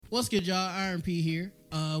What's good, y'all? Iron P here.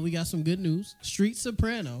 We got some good news. Street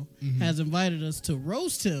Soprano has invited us to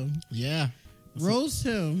roast him. Yeah. Roast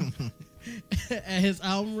him at his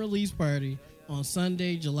album release party on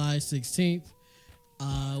Sunday, July 16th.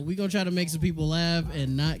 We gonna try to make some people laugh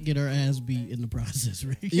and not get our ass beat in the process,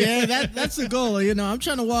 Rick. Yeah, that's the goal. You know, I'm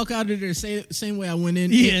trying to walk out of there same way I went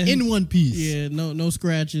in one piece. Yeah, no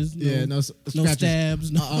scratches. No scratches.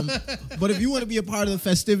 Stabs. No. But if you want to be a part of the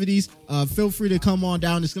festivities, feel free to come on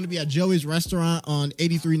down. It's going to be at Joey's Restaurant on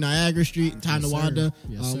 83 Niagara Street, in Tonawanda,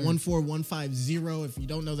 Yes, sir. 14150. If you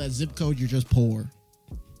don't know that zip code, you're just poor.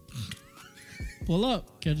 Pull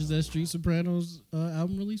up. Catch us at Street Sopranos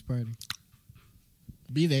album release party.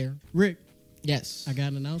 Be there. Rick, Yes. I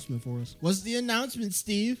got an announcement for us. What's the announcement,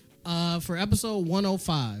 Steve? For episode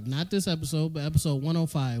 105, not this episode, but episode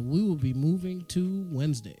 105, we will be moving to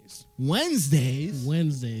Wednesdays. Wednesdays?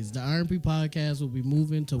 The R&P podcast will be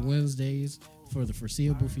moving to Wednesdays for the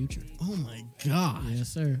foreseeable future. Oh, my God. Yes,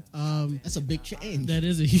 sir. That's a big change. That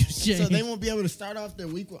is a huge change. So they won't be able to start off their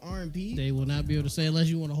week with R&P? They will not be able to say unless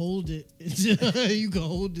you want to hold it. You can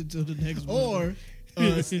hold it till the next one. Or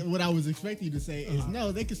what I was expecting you to say is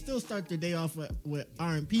no, they can still start their day off with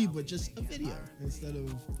R&P, but just a video instead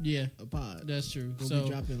of a pod. That's true. We'll be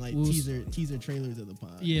dropping like teaser trailers of the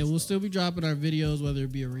pod. Yeah, we'll still be dropping our videos, whether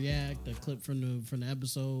it be a react, a clip from the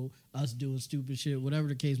episode, us doing stupid shit, whatever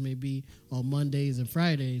the case may be, on Mondays and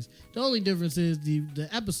Fridays. The only difference is the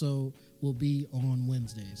episode will be on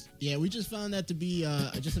Wednesdays. Yeah, we just found that to be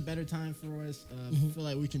just a better time for us. Feel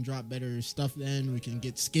like we can drop better stuff then. We can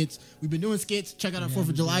get skits. We've been doing skits. Check out our 4th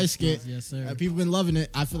of July skit. Yes, sir. People been loving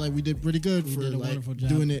it. I feel like we did pretty good for did a like wonderful job.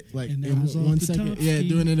 doing it like And that in was off 1 the second. top, Yeah, Steve.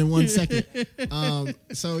 doing it in 1 second.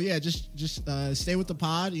 So yeah, just stay with the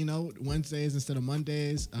pod. You know, Wednesdays instead of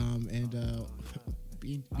Mondays. And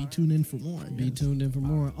be tuned in for more. Be tuned in for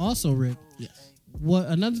more. Also, Rick, Yes.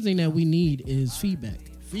 another thing that we need is feedback.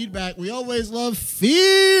 Feedback. We always love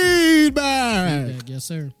feedback. Yes,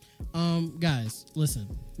 sir. Guys, listen.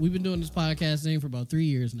 We've been doing this podcast thing for about 3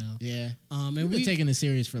 years now. Yeah. And We've been taking it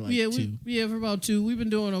serious for like 2. For about 2. We've been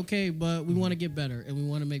doing okay, but we want to get better and we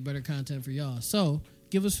want to make better content for y'all. So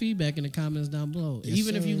give us feedback in the comments down below. Yes,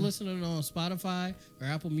 Even if sir. you listening on Spotify or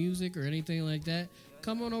Apple Music or anything like that,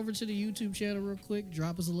 come on over to the YouTube channel real quick.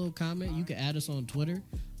 Drop us a little comment. You can add us on Twitter.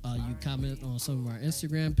 You comment on some of our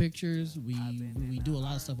Instagram pictures. We do a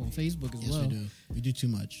lot of stuff on Facebook as well. Yes, we do. We do too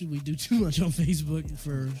much. We do too much on Facebook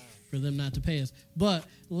for them not to pay us. But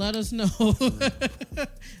let us know.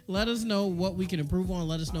 Let us know what we can improve on.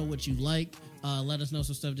 Let us know what you like. Let us know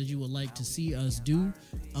some stuff that you would like to see us do.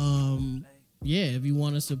 If you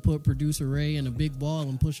want us to put producer Ray in a big ball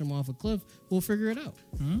and push him off a cliff, we'll figure it out.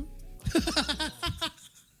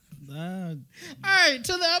 All right,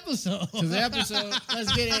 to the episode.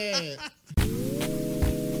 Let's get it.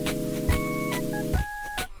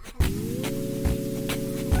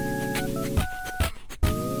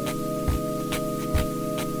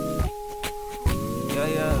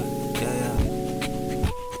 Yeah.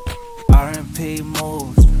 R&P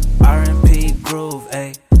moves, R&P groove,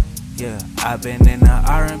 ayy. Yeah, I've been in the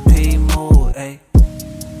R&P mood, ayy.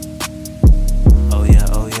 Oh yeah,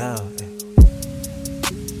 ayy.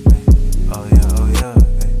 Oh yeah,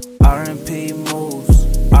 ayy. R&P moves,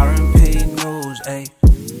 R&P news, ayy.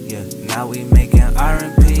 Yeah, now we making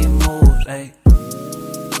R&P moves, ayy.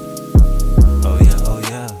 Oh yeah,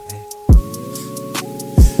 ayy.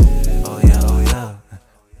 Oh yeah.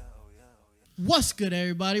 What's good,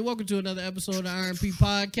 everybody? Welcome to another episode of the R&P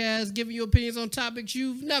Podcast, giving you opinions on topics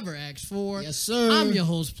you've never asked for. Yes, sir. I'm your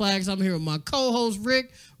host, Plax. I'm here with my co-host,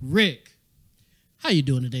 Rick. Rick, how you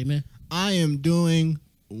doing today, man? I am doing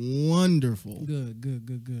wonderful. Good.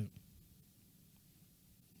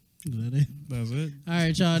 Is that it? That's it. All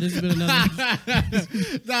right, y'all. This has been another.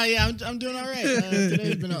 I'm doing all right.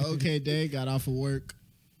 Today's been an okay day. Got off of work.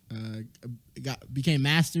 Became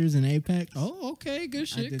masters in Apex. Oh, okay. Good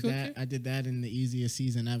shit. I did that in the easiest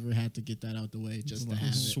season ever. Had to get that out the way just to have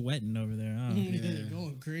it. Sweating over there. Huh? Yeah,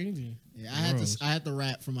 going crazy. Yeah, Gross. I had to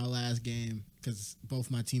rap for my last game because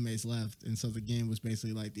both my teammates left, and so the game was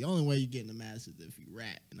basically like the only way you get in the masters is if you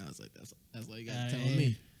rap. And I was like, that's all you gotta tell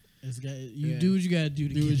me. You do what you gotta do.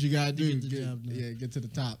 Do what you gotta do. Get the job done. Get to the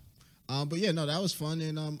top. But yeah, no, that was fun,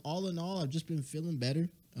 and all in all, I've just been feeling better.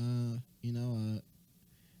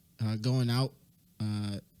 Going out.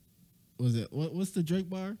 What's the Drake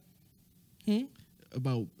bar?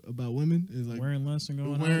 About women is like Wearing less and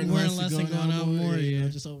going wearing on. less and going out more. yeah.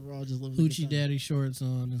 Just overall, just living. a good Hoochie time. daddy shorts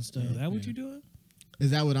on and stuff. Is that what you doing?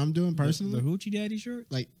 Is that what I'm doing personally? The Hoochie Daddy shirt?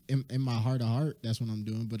 Like in my heart of heart, that's what I'm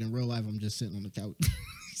doing. But in real life, I'm just sitting on the couch.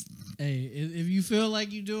 Hey, if you feel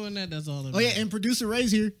like you doing that, that's all. Oh yeah, and producer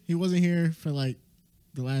Ray's here. He wasn't here for like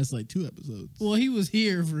the last like 2 episodes. well, he was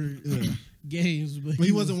here for games, but But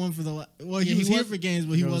he wasn't one for the. Well, Yeah, he was he here was- for games,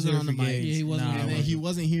 but he was wasn't here on the for mic. games. Yeah, he wasn't. Nah, here And for then he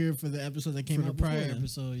wasn't here for the episode that came the out prior before then.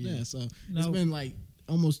 episode. Yeah, so it's No. been like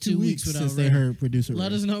almost 2 2 weeks weeks since without they Ray. heard producer.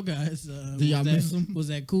 Let Ray. us know, guys. Did y'all was that, miss him? Was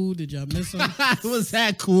that cool? Did y'all miss him? Was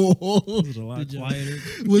that cool? It was a lot Did you- quieter.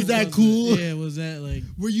 Was that it? cool? Yeah, was that like?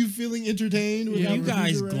 Were you feeling entertained? Yeah, without You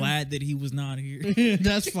guys producer Ray? glad that he was not here?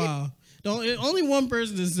 That's foul. Only one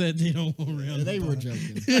person that said they don't want Ray on Yeah, the they were pod.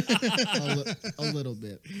 joking a little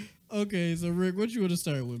bit. Okay, so Rick, what you want to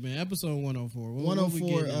start with, man? Episode 104. What we 104.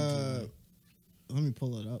 getting into? Let me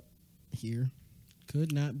pull it up here.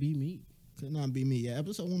 Could not be me. Could not be me. Yeah,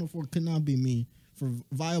 episode 104 could not be me for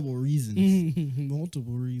viable reasons.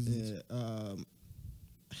 Multiple reasons.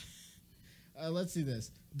 Yeah, let's see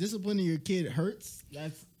this. Disciplining your kid hurts.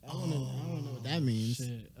 That's I don't know what that means.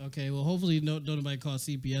 Shit. Okay, well, hopefully don't nobody call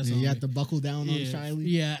CPS Yeah, on you me. have to buckle down on Shiley.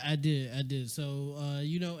 Yeah, I did. So, as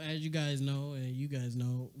you guys know, and you guys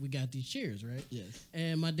know, we got these chairs, right? Yes.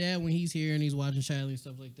 And my dad, when he's here and he's watching Shiley and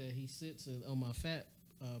stuff like that, he sits on my fat,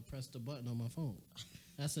 press the button on my phone.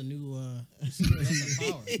 That's a new, that's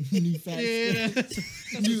a power. New fat Yeah, that's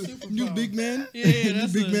a new superpower. big man. Yeah,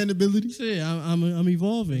 that's new big man ability. Shit, I'm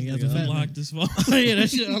evolving as a fat Unlock man. this phone. Yeah, that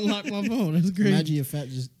shit unlocked my phone. That's great. Imagine your fat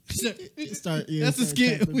just start. Yeah, That's a start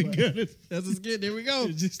skit. tapping We buttons. got it. That's a skit. There we go.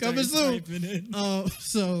 Just Coming started soon. typing in.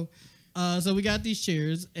 So we got these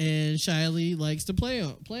chairs, and Shiley likes to play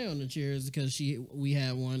on the chairs because we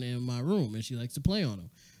had one in my room, and she likes to play on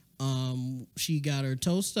them. She got her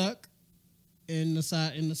toe stuck in the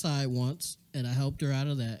side once, and I helped her out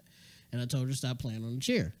of that, and I told her to stop playing on the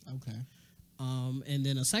chair. Okay. And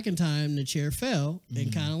then a second time, the chair fell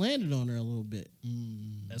and kind of landed on her a little bit.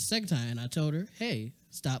 A second time, and I told her, "Hey,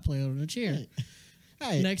 stop playing on the chair.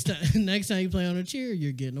 Hey. Next time you play on a chair,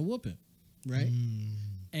 you're getting a whooping, right?"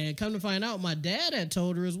 And come to find out, my dad had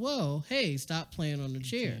told her as well, "Hey, stop playing on the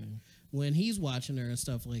chair," when he's watching her and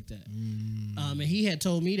stuff like that. And he had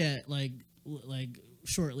told me that like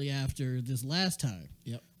shortly after this last time.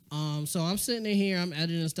 Yep. So I'm sitting in here, I'm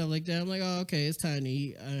editing and stuff like that. I'm like, "Oh, okay, it's time to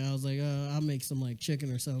eat." And I was like, "I'll make some like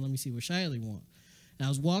chicken or something. Let me see what Shiley want." And I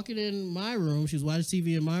was walking in my room. She was watching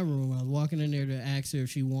TV in my room. I was walking in there to ask her if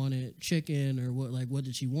she wanted chicken or what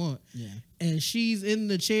did she want. Yeah. And she's in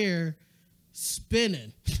the chair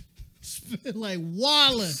spinning, like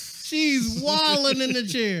walling. She's walling in the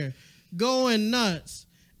chair, going nuts.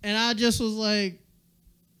 And I just was like,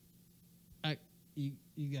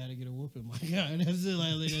 you gotta get a whooping, my guy. That's it.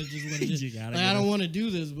 Like that's just what it is. You gotta Like, get I don't a- want to do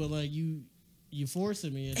this, but like you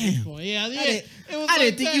forcing me at this point. Yeah, it was I like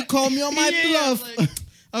didn't think that. you called me on my Yeah, I was bluff. like,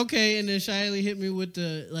 okay, and then Shiley hit me with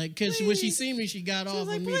the because when she seen me, she got off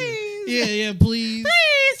like, on me. "Please. Yeah, please.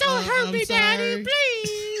 Please don't hurt I'm me, Daddy. sorry.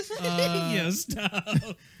 Please. Yeah, stop.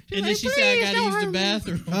 And then she said I gotta use the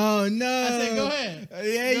bathroom. Oh no! I said, "Go ahead."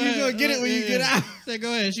 Yeah, you gonna get it when you get out. I said,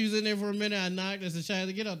 "Go ahead." She was in there for a minute. I knocked. I said,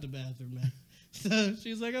 "Shiley, get out the bathroom, man." So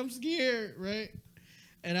she's like, "I'm scared," right?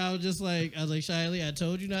 And I was like, Shiley, I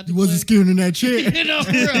told you not to. You wasn't play. scared in that chair. You know,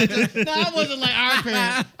 for real. No, I wasn't like our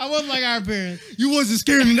parents. I wasn't like our parents. You wasn't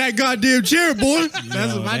scared in that goddamn chair, boy.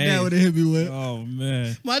 That's what my hey. dad would have hit me with. Oh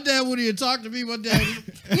man. My dad wouldn't even talk to me. My dad,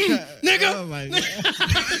 nigga, Oh my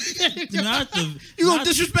god. Not the you gonna not-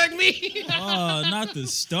 disrespect me? not the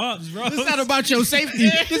stops, bro. It's not about your safety.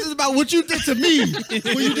 This is about what you did to me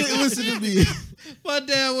when you didn't listen to me. My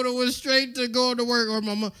dad would have went straight to going to work, or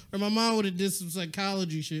my mom would have did some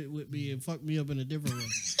psychology shit with me and fucked me up in a different way.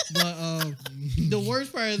 But the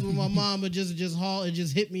worst part is when my mom would just haul and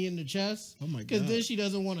just hit me in the chest. Oh my Because God. then she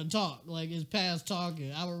doesn't want to talk. Like it's past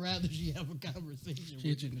talking. I would rather she have a conversation. She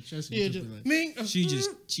hit with you in the chest. Yeah, and just, just be like, me.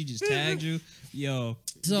 She just tagged you. Yo,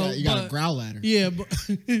 So you gotta but- growl at her. Yeah, but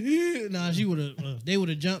nah, she would have. They would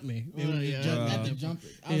have jumped me. They would have yeah, jumped at me. the jump.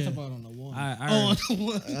 I was Yeah. talking about on the wall. I Oh,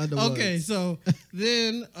 On the okay. ones. So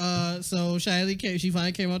then, so Shiley came. She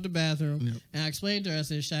finally came out the bathroom, Yep. and I explained to her. I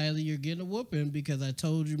said, "Shiley, you're getting a whooping because I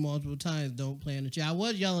told you multiple times don't play in the chair." I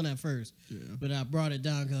was yelling at first, but I brought it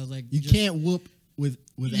down because I was like, You just- can't whoop with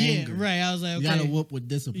Yeah, anger. right. I was like, You okay. gotta whoop with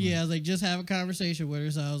discipline. Yeah, I was like, just have a conversation with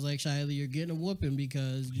her. So I was like, "Shiley, you're getting a whooping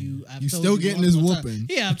because I've You told still you getting this multiple whooping.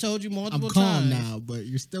 times." Yeah, I've told you I'm multiple calm times now, but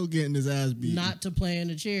you're still getting his ass beat. not to play in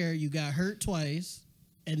the chair. You got hurt twice.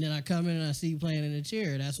 And then I come in and I see you playing in the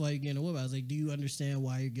chair. That's why you're getting a whooping. I was like, "Do you understand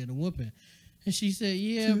why you're getting a whooping?" And she said,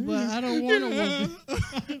 "Yeah, but I don't want a whooping.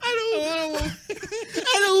 I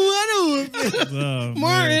don't want to whoop. oh,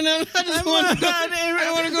 Martin, I just want to go.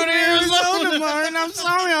 I want to go to Arizona. Martin. I'm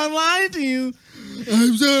sorry, I lied to you.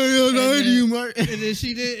 I'm sorry, I lied to then- you, Mark. And then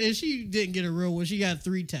she didn't get a real one. She got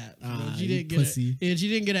 3 taps. Ah, she you didn't pussy. get she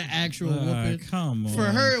didn't get an actual whooping. Come on. For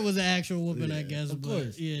her, it was an actual whooping, I guess. of But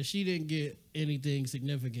course. yeah, she didn't get anything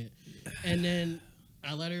significant. And then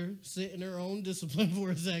I let her sit in her own discipline for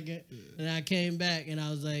a second, and I came back and I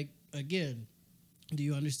was like, again, do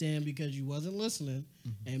you understand? Because you wasn't listening,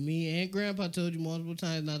 and me and Grandpa told you multiple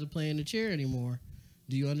times not to play in the chair anymore.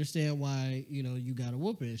 Do you understand why you got a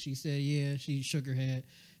whooping? She said, yeah. She shook her head,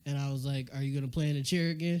 and I was like, are you gonna play in the chair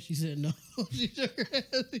again? She said no. She shook her head.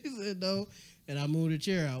 She said no, and I moved the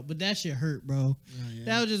chair out. But that shit hurt, bro.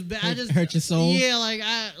 That was just bad. I just hurt your soul? Yeah,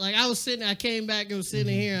 I was sitting. I came back and was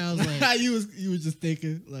sitting here. And I was like, you was just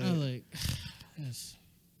thinking like, I was like,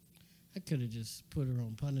 I could have just put her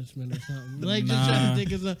on punishment or something. Like, just Nah. trying to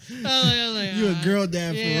think of something. I was like, you a girl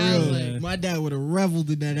dad yeah, I for was real. like- My dad would have reveled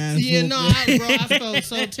in that ass. Yeah, whooping. no, bro, I felt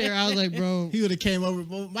so terrible. I was like, bro, He would have came over.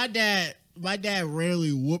 But my dad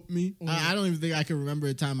rarely whooped me. I don't even think I can remember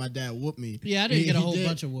a time my dad whooped me. Yeah, I didn't get a whole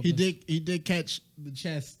bunch of whoopings. He did catch the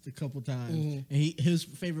chest a couple times, Mhm. and his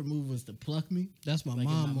favorite move was to pluck me that's my Like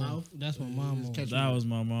in mom. my move. mouth? That's my Yeah, mom. just move. catch That was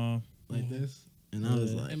my mom. like this, and I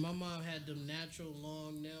was like, And my mom had them natural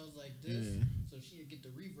long nails like this, Yeah. so she'd get the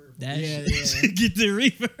reverb. That Yeah, shit. yeah. Get the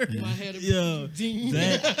reverb. My head would be Yo, ding.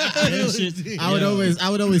 that shit. I would yo,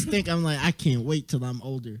 always think I'm like, I can't wait till I'm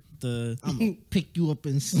older. the I'm gonna pick you up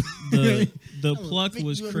and the I'm pluck gonna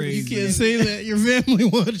was pick you up. You crazy. can't say that. Your family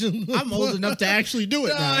watching. I'm old enough to actually do it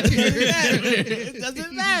now. Nah, It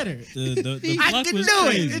doesn't matter. The I pluck can do was it.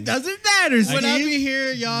 crazy. It doesn't matter. When I Steve. be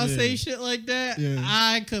hearing y'all Yeah. say shit like that,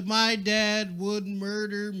 Yeah. my dad would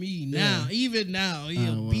murder me now. Even now,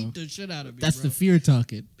 he'll Oh, well. beat the shit out of me. That's bro. the fear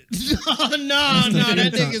talking. no, the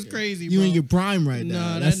that fear nigga's talking. crazy, bro. You in your prime right no,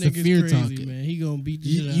 now. that That's the nigga's fear crazy, talking. man. He gonna beat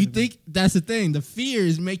the shit out You of think that's the thing? The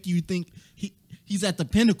fears make you think he's at the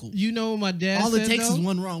pinnacle. me. You know what my dad All said, it takes though? is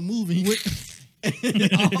one wrong move. And he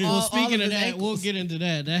Well, speaking of his that, we'll ankles. get into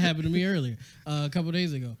that. That happened to me earlier, a couple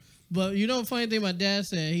days ago. But you know, the funny thing my dad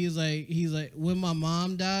said, he's like, when my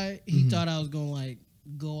mom died, he thought I was gonna like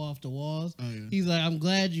go off the walls. Oh, yeah. He's like, I'm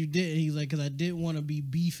glad you didn't. He's like, because I didn't want to be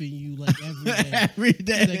beefing you like every day. every He's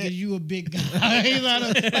like, 'cause day. you a big guy. He's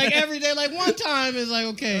like every day, like one time is like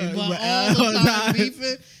okay, but but all the all the time time.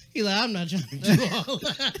 beefing. He's like, I'm not trying to do all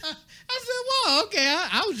that. I said, well, okay,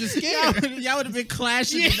 I was just scared. Y'all would have been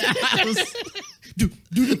clashing in the house.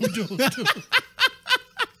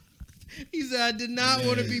 He said, I did not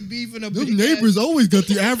want to be beefing a Those big neighbors always got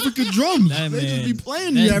the African drums. That They just man- be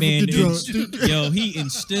playing the That man, African drums. yo, he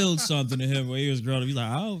instilled something in him when he was growing up. He's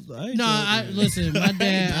like, I ain't No, joking. listen, my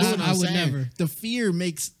dad, That's what I I'm would saying. never. The fear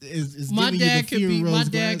makes is My giving dad you the could fear be. rose My dad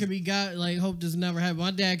glass. could be. God, like hope this never happen.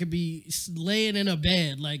 My dad could be laying in a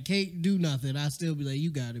bed, like can't do nothing. I still be like,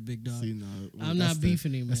 you got it, big dog. See, no, I'm that's not the-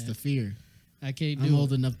 beefing him, That's man. the fear. I can't do I'm it.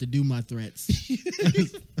 old enough to do my threats.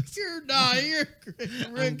 You're not. You're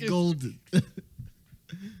I'm Rick is- golden. I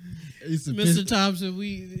used to Mr. piss- Thompson.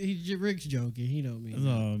 Rick's joking. He know me.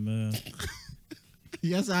 Oh man,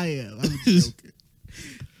 Yes, I am. I'm joking.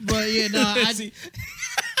 But yeah, no, I. See,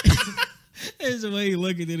 it's the way you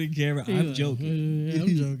look at it in camera. I'm joking. Yeah,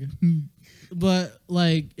 I'm joking. But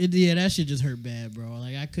like, that shit just hurt bad, bro.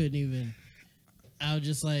 Like I couldn't even. I was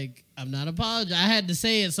just like, I'm not apologizing. I had to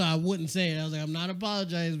say it so I wouldn't say it. I was like, I'm not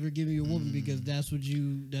apologizing for giving you a whooping because that's what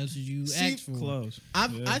you See, asked for. Close. I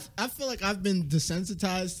feel like I've been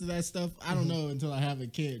desensitized to that stuff. I don't know until I have a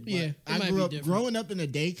kid. But Yeah, it I might grew be up different. growing up in a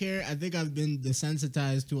daycare. I think I've been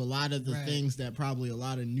desensitized to a lot of the Right. things that probably a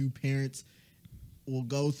lot of new parents will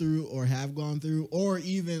go through or have gone through, or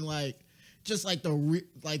even like just like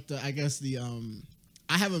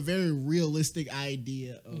I have a very realistic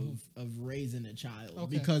idea of raising a child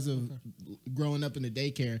Okay, because of growing up in the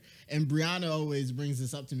daycare. And Brianna always brings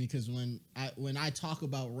this up to me because when I talk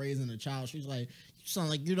about raising a child, she's like, "You sound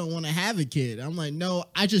like you don't want to have a kid." I'm like, "No,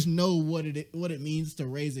 I just know what it means to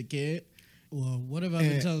raise a kid." Well, what have I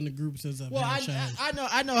been telling the group since I've Well, had a child?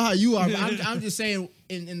 I know how you are. But I'm just saying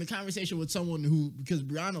in the conversation with someone because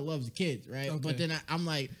Brianna loves kids, right? Okay. But then I'm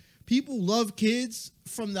like, people love kids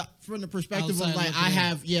from the perspective Outside of like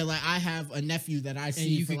looking in. I have a nephew that I see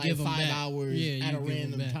you for could like give 'em 5 back. hours Yeah, at you a give 'em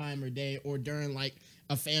random back. time or day or during like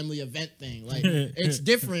a family event thing. Like it's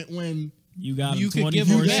different when You got You him could give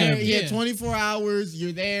him 24/7. that. there, yeah, Yeah. 24 hours.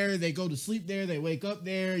 You're there. They go to sleep there. They wake up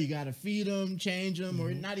there. You got to feed them, change them,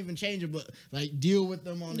 or not even change them, but like deal with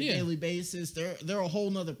them on a Yeah. daily basis. They're a whole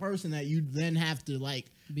nother person that you then have to like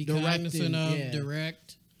Be direct cognizant and- of, yeah.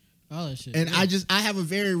 direct, all that shit. And Yeah. I have a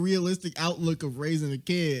very realistic outlook of raising a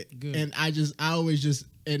kid, Good. and I always just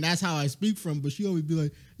and that's how I speak from. But she always be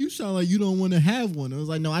like, "You sound like you don't want to have one." I was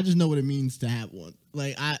like, "No, I just know what it means to have one."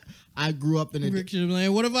 Like I grew up in a. Rick should be like,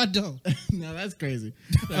 what if I don't? No, that's crazy.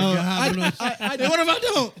 What if I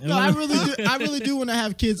don't? No, I really do want to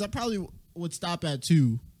have kids. I probably would stop at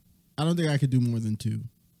 2. I don't think I could do more than 2,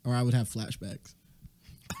 or I would have flashbacks.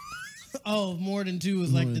 Oh, more than 2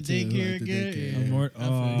 is like More the than 2 is daycare like the again. daycare. Yeah. More- I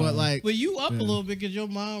feel you. But like, But you up Yeah. a little bit because your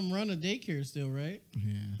mom run a daycare still, right?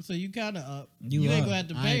 yeah, So you kind of up. You You ain't up. gonna have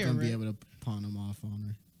to I pay ain't her, gonna be right? able to pawn them off on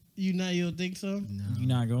her. You don't think so? No, You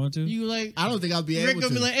not going to? You like I don't think I'll be Rick able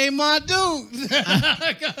gonna to. be like, hey, ma, dude.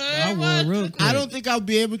 I will real quick. I don't think I'll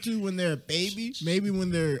be able to when they're a baby. Maybe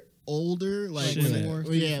when they're older, like Like when four, they're,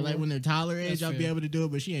 three, yeah, four. like when they're toddler age, That's I'll be fair. able to do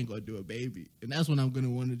it. But she ain't gonna do a baby, and that's when I'm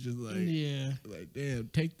gonna want to just Yeah. like, damn,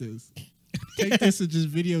 take this, take this, and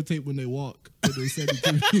just videotape when they walk and they send it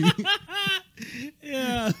to me.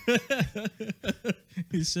 Yeah.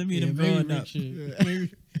 He sent me Yeah, them maybe growing Rick up. should,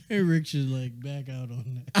 maybe Rick should like back out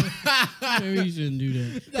on that. Maybe he shouldn't do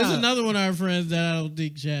that. There's Nah. another one of our friends that I don't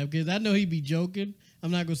think Chab, because I know he be joking.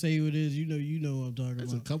 I'm not gonna say who it is. You know what I'm talking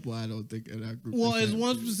There's a about. couple I don't think in our group. Well, that it's said-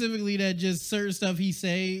 one specifically that just certain stuff he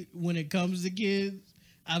say when it comes to kids.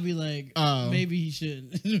 I'll be like, Oh. maybe he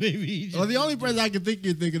shouldn't. Maybe he should. Well, the only person I can think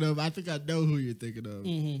you're thinking of, I think I know who you're thinking of,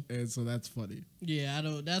 Mhm. and so that's funny. Yeah, I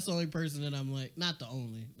don't. That's the only person that I'm like, not the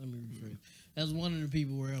only. Let me rephrase. That's one of the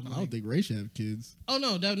people where I'm I like, don't think Ray should have kids. oh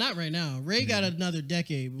no, not right now. Ray got another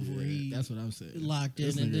decade before Yeah, he that's what I'm saying. locked in,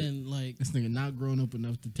 This and nigga- then like, This nigga not grown up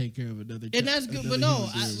enough to take care of another. and that's good. But no,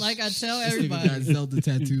 I tell This nigga everybody, got Zelda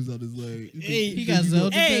tattoos on his leg. You think- Hey, you he think got you gonna-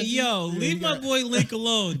 Zelda. Hey, tattoos? yo, leave my got- boy Link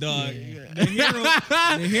alone, dog. Yeah.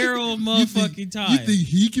 The hero of You think- motherfucking time. You think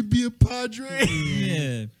he can be a Padre?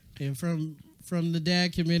 Yeah. And from the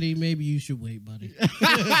dad committee, maybe you should wait, buddy.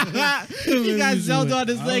 he got Zelda on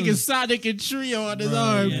his I leg and was- Sonic and Trio on his Bro,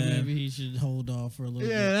 arm. yeah. Maybe he should hold off for a little bit.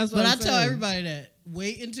 Yeah, that's what But I'm I tell saying. everybody that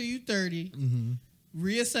wait until you 30, Mm-hmm.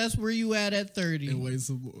 reassess where you at 30. And wait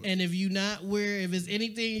some more. And if you not where, if it's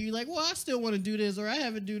anything you're like, well, I still want to do this, or I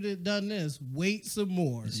haven't done this, wait some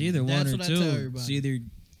more. It's either That's one or what I tell two. everybody. It's either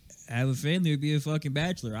have a family or be a fucking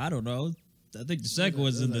bachelor. I don't know. I think the second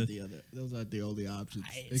one's in the. Those are the only options.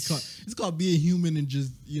 It's called being human and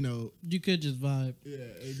just You could just vibe. yeah,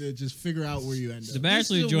 and then just figure out where you end The up.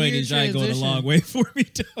 bachelor is a joint weird is going a transition. long way for me,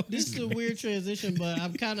 though. This is a weird transition, but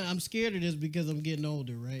I'm scared of this because I'm getting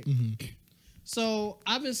older, right? Mm-hmm. So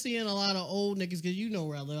I've been seeing a lot of old niggas because you know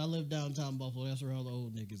where I live. I live downtown Buffalo. That's where all the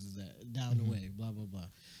old niggas is at. Down the way. Blah blah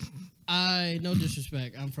blah. No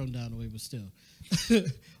disrespect. I'm from down the way, but still.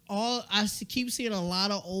 Keep seeing a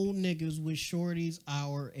lot of old niggas with shorties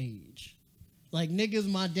our age, like niggas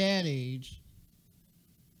my dad age,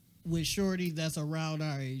 with shorties that's around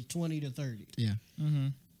our age, 20 to 30. Yeah. Mm-hmm.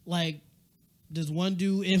 Like, there's one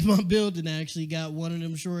dude in my building actually got one of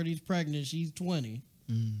them shorties pregnant. She's 20.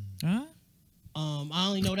 Huh? I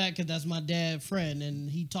only know that because that's my dad's friend, and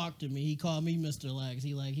he talked to me. He called me Mr. Lax.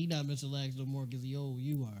 He not Mr. Lax no more because he old.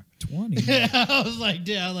 You are. 20. I was like,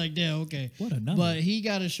 damn. Okay. What a number. But he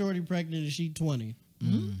got a shorty pregnant, and she 20.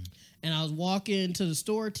 And I was walking to the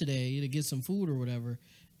store today to get some food or whatever,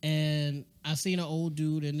 and I seen an old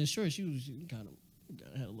dude in the short. She kind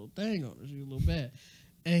of had a little thing on her. She was a little bad.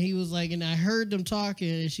 And he was like, and I heard them talking,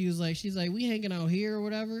 and she's like, we hanging out here or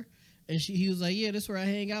whatever. And he was like, yeah, this is where I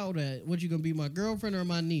hang out at. What, you gonna be my girlfriend or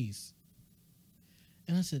my niece?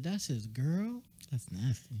 And I said, that's his girl? That's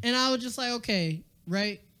nasty. And I was just like, okay,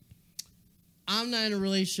 right? I'm not in a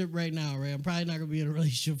relationship right now, right? I'm probably not gonna be in a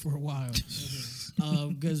relationship for a while.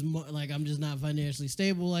 Because like I'm just not financially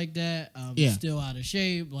stable like that. I'm Yeah. still out of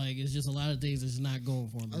shape. Like it's just a lot of things that's not going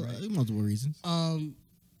for me, right? Multiple reasons.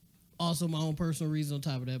 Also my own personal reason on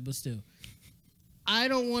top of that, but still. I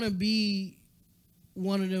don't want to be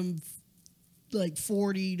one of them like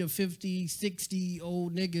 40 to 50, 60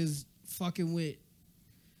 old niggas fucking with.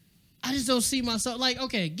 I just don't see myself like,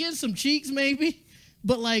 okay, getting some cheeks maybe,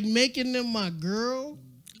 but like making them my girl,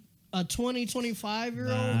 a 20, 25-year-old,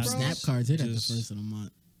 Nah, bro. Snap cards hit at the Just- first of the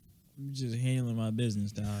month. I'm just handling my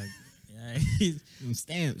business, dog. Them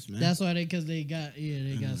stamps, man. That's why they got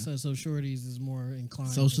so shorties is more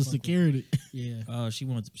inclined. Social to fuck with- Security. Yeah. Oh, she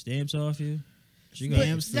wants stamps off you? She But gonna,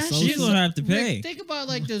 Stamps, the that social- she's gonna have to Rick, pay. think about it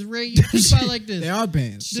like this, Ray. You think about it like this. They are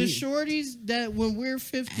paying. The shorties that when we're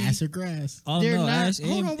 50, Ass or grass. Oh, they're no, not. ass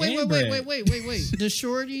Hold and- on, wait. and bread. The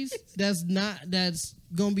shorties that's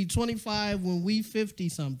gonna be 25 when we 50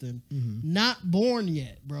 something, not born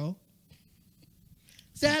yet, bro.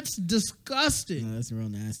 That's disgusting. No, that's real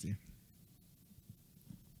nasty.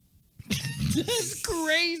 That's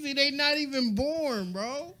crazy. They not even born,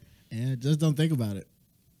 bro. Yeah, just don't think about it.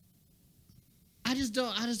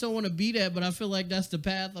 I just don't want to be that, but I feel like that's the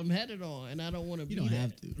path I'm headed on, and I don't want to be You don't that.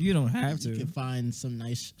 have to. You don't have You to. can find some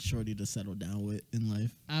nice shorty to settle down with in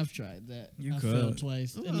life. I've tried that. You I could. failed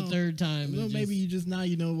twice, and the Well, third time, Well, it maybe just, you just now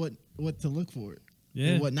you know what to look for.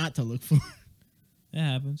 Yeah, And what not to look for. it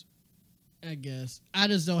happens. I guess I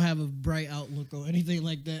just don't have a bright outlook or anything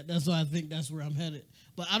like that. That's why I think that's where I'm headed.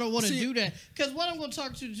 But I don't want to See- do that because what I'm going to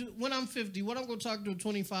talk to when I'm 50, what I'm going to talk to a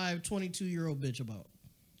 25, 22-year-old bitch about,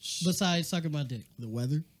 besides sucking my dick. The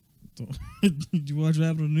weather. Did you watch what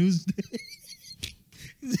happened on the news today?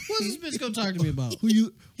 What's this bitch going to talk to me about?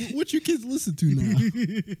 What your kids listen to now?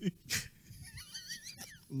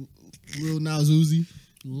 Lil Nas Uzi,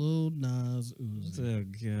 Lil Nas Uzi. Oh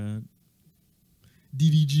god.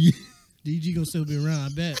 DDG. DG gonna still be around, I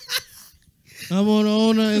bet. I'm on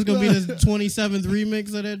Ona. It's gonna be the 27th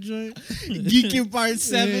remix of that joint. Geeking Part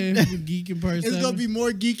 7. Yeah, Geeking Part It's 7. gonna be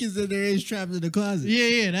more geekers than there is trapped in the closet.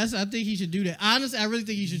 Yeah. I think he should do that. Honestly, I really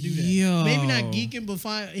think he should do that. Yo. Maybe not geeking, but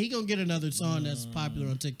fine. He gonna get another song that's popular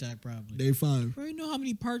on TikTok probably. Day 5. Bro, you know how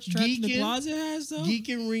many parts Trapped in the Geekin', Closet has though?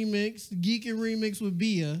 Geeking remix with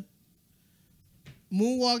Bia.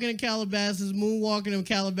 Moonwalking in Calabasas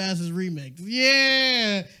remix.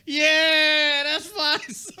 Yeah, that's my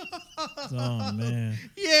song. Oh man.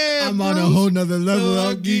 Yeah, I'm on a Bruce. whole nother level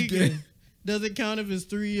Oh, of geeking. Does it count if it's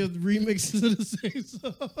 3 of the remixes of the same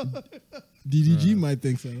song? DDG might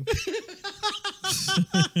think so.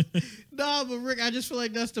 Nah, but Rick, I just feel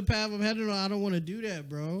like that's the path I'm headed on. I don't want to do that,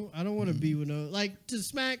 bro. I don't want to be with no like to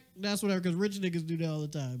smack. That's whatever, because rich niggas do that all the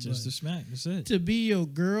time. Just but a smack. That's it. to be your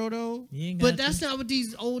girl though, You ain't but got that's to. not what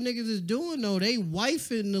these old niggas is doing though. They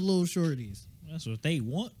wifing the little shorties. That's what they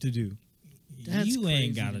want to do. That's you crazy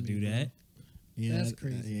ain't gotta to do me, that. Yeah, That's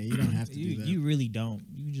crazy. Yeah, you don't have to You, do that. you really don't.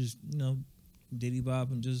 You just diddy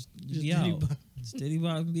bop and just Just be diddy out. bop. Just diddy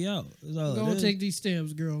bop and be out. That's all Go it and is. take these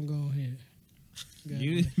stamps, girl, and go ahead.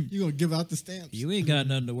 You You gonna give out the stamps? you ain't got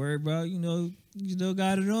nothing to worry about. You still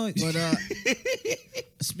got it on. But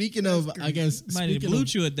speaking of, I guess Might have speaking blew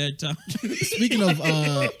of, you at that time. speaking of,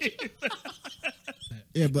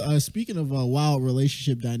 yeah, but speaking of wild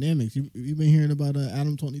relationship dynamics, you been hearing about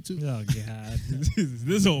Adam 22? Oh God,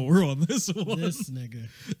 this whole world, this one. This nigga.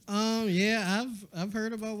 Yeah, I've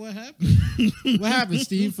heard about what happened. What happened,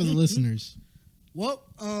 Steve? For the listeners, Well,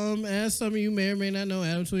 as some of you may or may not know,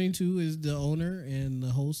 Adam 22 is the owner and the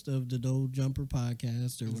host of the No Jumper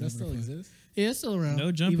podcast or whatever. the fuck. exist? Yeah, it's still around.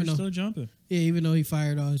 No jumper, even though, still jumping. Yeah, even though he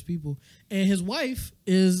fired all his people. And his wife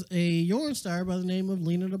is a Yorn star by the name of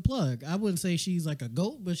Lena the Plug. I wouldn't say she's like a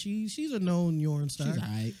goat, but she's a known Yorn star. She's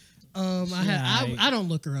alright. I don't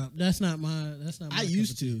look her up. That's not my. I cup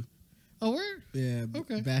used of tea. to. Oh, where? Yeah.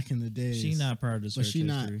 Okay. Back in the day. She not part of the But search she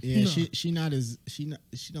not. history. Yeah. No.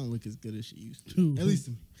 She don't look as good as she used to. Who? At least.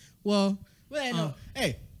 Well, No.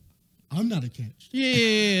 Hey, I'm not a catch.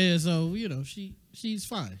 yeah. So she's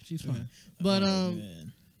fine. She's fine. But Oh,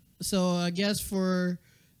 man. so I guess for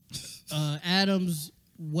Adam's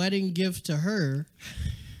wedding gift to her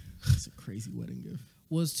That's a crazy wedding gift.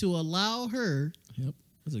 was to allow her Yep.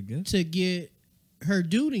 That's a good. to get her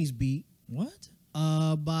duties beat What?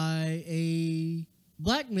 by a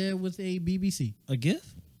black man with a BBC. A gift?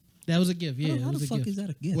 That was a gift. Yeah, How it was the a fuck gift. is that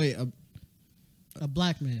a gift? Wait, A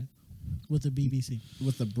black man with a BBC.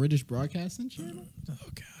 with the British Broadcasting Channel? Oh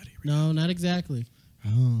God. No, not exactly. Oh.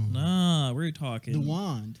 Nah, we're talking. The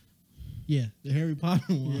wand. Yeah, The Harry Potter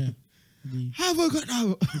wand. yeah. Have a good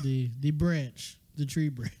The branch, the tree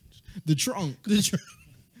branch, The trunk.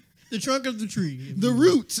 the trunk of the tree. The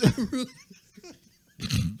roots.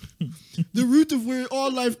 The root of where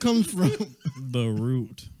all life comes from. The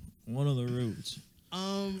root. One of the roots.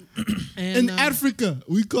 And In Africa,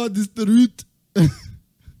 we call this the root.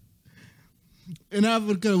 In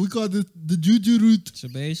Africa, we call this the juju root. So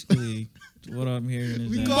basically, what I'm hearing is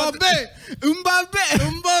We that call Umbambe.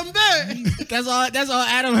 That's all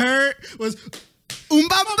Adam heard was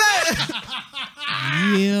Umbambe.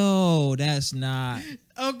 yo, that's not.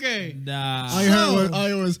 okay. Nah, All you heard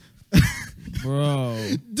was bro.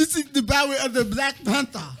 this is the power of the Black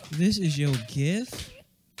Panther. This is your gift?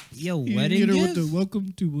 Your You wedding hit her gift? with the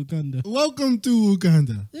welcome to Wakanda. Welcome to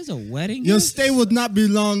Uganda. There's a wedding Your gift? stay would not be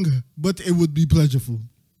long, but it would be pleasureful.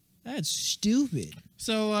 That's stupid.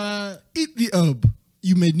 So Eat the herb.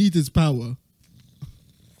 You may need its power.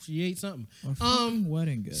 she ate something. A fucking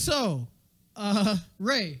wedding gift. So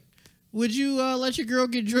Ray, would you let your girl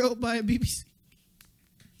get drilled by a BBC?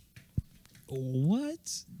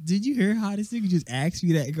 What? Did you hear how this nigga just asked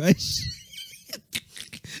me that question?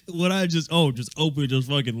 What I just open, just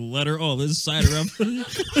fucking let her. Oh, let's sign her up. Oh,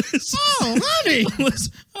 honey.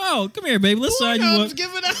 No, come here, baby. Let's sign you up.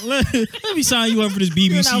 Giving up. Let me sign you up for this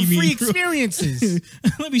Giving BBC out free meeting. experiences.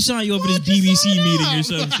 Let me sign you up for this BBC meeting or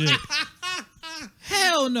some shit.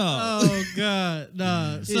 Hell no. Oh God,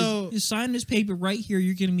 nah. So you sign this paper right here.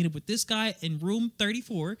 You're gonna meet up with this guy in room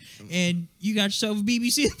 34, and you got yourself a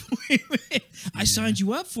BBC appointment. I signed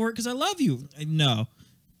you up for it because I love you. No,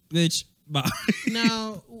 bitch. Bye.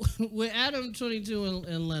 now with Adam 22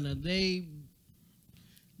 and Lena, they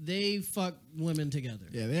fuck women together.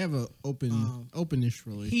 Yeah, they have a openish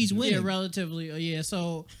relationship. He's winning. Yeah, relatively. Yeah,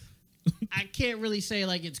 so I can't really say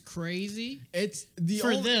like it's crazy. It's the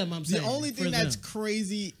For only, them, I'm saying. the only thing For that's them.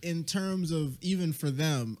 crazy in terms of even for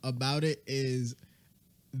them about it is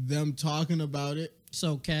them talking about it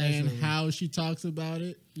So casual. and how she talks about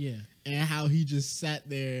it Yeah. and how he just sat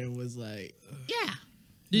there and was like, Yeah.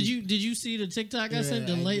 Did you see the TikTok I sent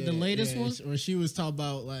the latest one where she was talking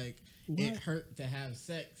about like it What? hurt to have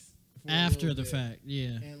sex for a after little the bit. fact?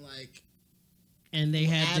 Yeah. and like And they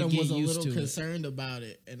had Adam to get was a used little to it. concerned about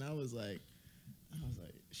it, and I was like,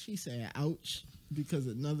 she said, "Ouch," because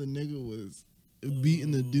another nigga was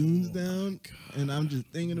beating the dunes down, and I'm just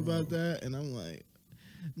thinking about that, and I'm like,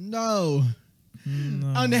 no,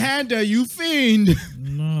 unhander, you fiend,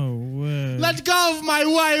 No way. let go of my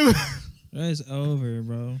wife, That's over,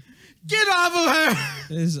 bro. get off of her.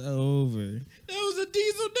 It's over. That was a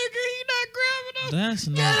diesel nigga. He not grabbing up. That's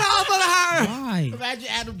Get not. off of her. Why? Imagine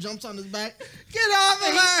Adam jumps on his back. Get off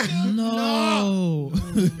of her. No. Yo,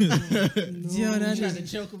 that Trying to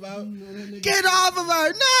is, choke about. Get off of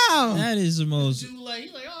her. No. that is the most. Too late.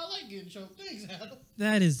 He's like, oh, I like getting choked. Thanks, Adam.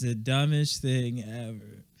 That is the dumbest thing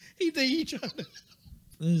ever. He think he trying to.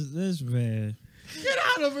 This man. Get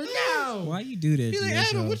out of her now. Why you do this? He's to like, Adam,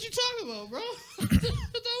 yourself? what you talking about, bro? I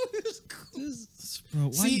thought it was cool. Bro,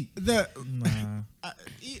 why See, the nah.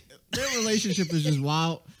 their relationship is just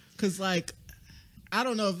wild. Cause like, I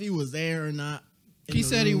don't know if he was there or not. in He the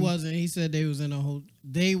said he room. wasn't. He said they was in a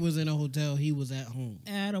hotel. He was at home.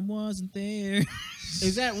 Adam wasn't there.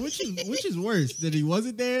 Is that which is worse? That he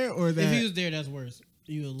wasn't there or that If he was there, that's worse.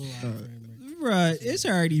 You a little out of frame. Right, it's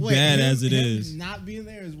already Wait, bad him- as it him is. Not being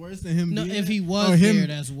there is worse than him. No, being if there? he was Or him, there,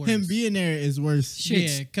 that's worse. Him being there is worse.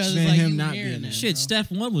 Yeah, because than like him you not hearing being that, there. Shit, bro.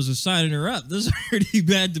 Steph 1 was just signing her up. This is already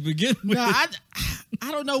bad to begin with. No,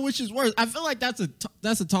 I don't know which is worse. I feel like that's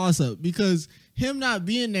a toss up because him not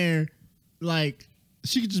being there, like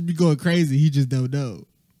she could just be going crazy. He just don't know.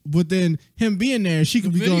 But then him being there, she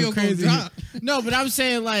could be video going gonna crazy. drop. No, but I'm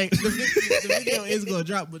saying like the video is gonna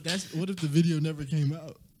drop. But what if the video never came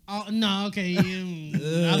out? Oh no, okay. I was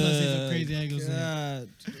gonna say some crazy angles. God,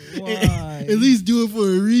 At least do it for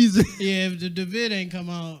a reason. Yeah, if the vid ain't come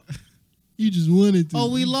out. You just wanted to.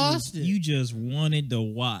 Oh, we lost it. You just wanted to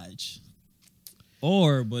watch.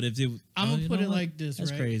 But if it, I'm gonna you put know it what? like this.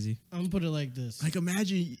 That's right? crazy. I'm gonna put it like this. Like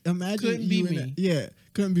imagine Couldn't you be in me. that- yeah,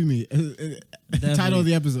 couldn't be me. Title of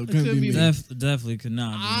the episode couldn't Couldn't be be me. me. Definitely could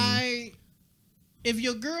not. be me. If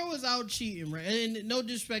your girl is out cheating, right, and no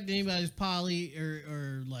disrespect to anybody's poly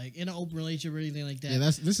or like in an open relationship or anything like that. Yeah,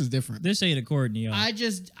 this is different. This ain't according to y'all. I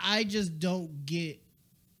just don't get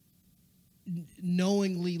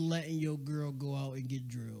knowingly letting your girl go out and get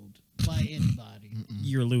drilled by anybody.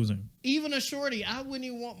 You're losing. Even a shorty, I wouldn't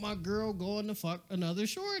even want my girl going to fuck another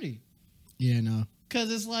shorty. Yeah, no.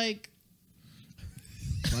 Cause it's like,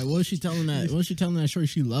 Like what was she telling that? What was she telling that shorty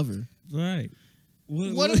she love her? Right.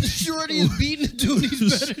 what if the shorty is beating the dude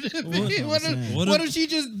he's better than me? What I'm saying. What if she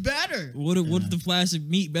just better? What if the plastic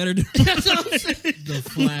meat better than That's what I'm saying. The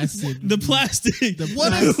flasted. the plastic?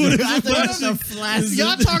 What if- I thought what it was if- a flasted.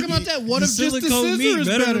 Y'all talking about that? What The if just the silicone meat scissor is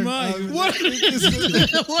better better? than mine. What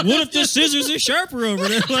What if the scissors are sharper over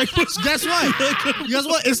there? Like, Guess what? Guess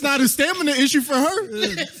what? It's not a stamina issue for her.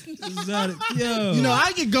 yo, You know,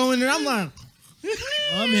 I get going and I'm like,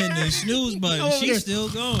 I'm hitting the snooze button. Over there. She's still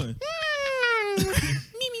going.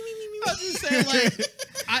 I'm just saying,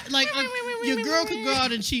 like, your girl could go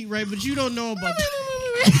out and cheat, right? But you don't know about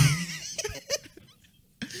that.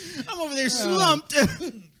 I'm over there slumped.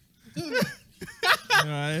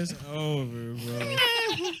 Nah, it's over, bro.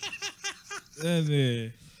 That's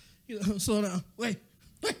it. Slow down. Wait.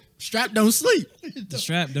 Strap don't sleep. The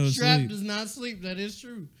strap don't Strap sleep. does not sleep. That is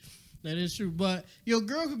true. That is true. But your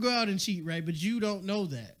girl could go out and cheat, right? But you don't know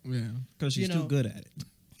that. Yeah. Because she's you know. too good at it.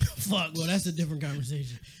 Fuck. Well, that's a different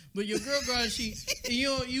conversation. But your girl go out and cheat, and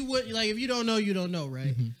you would like if you don't know, you don't know,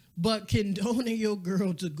 right? But condoning your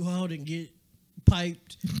girl to go out and get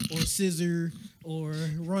piped or scissor or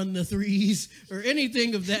run the threes or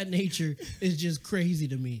anything of that nature is just crazy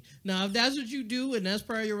to me. Now, if that's what you do and that's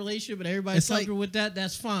part of your relationship and everybody's It's like- comfortable with that,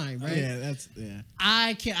 that's fine, right? Yeah.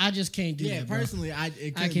 I just can't do Yeah, that. Bro. personally, I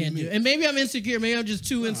can't do it. And maybe I'm insecure. Maybe I'm just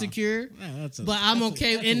too insecure. But I'm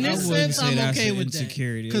okay. In this sense, I'm okay with that.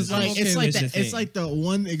 insecurity. Because I'm like okay it's with like the it's like the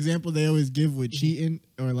one example they always give with cheating,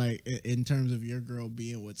 or like in terms of your girl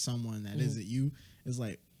being with someone that isn't you, is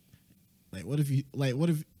like what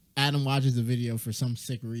if Adam watches a video for some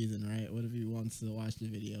sick reason, right? What if he wants to watch the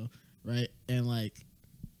video, right? And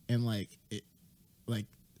it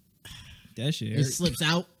that shit. it slips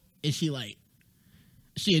out, and she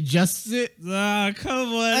adjusts it. Ah,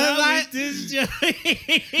 come on. And like- This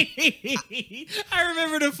I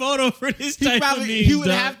remember the photo for this He type probably of meme, he would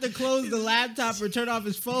dog. have to close the laptop or turn off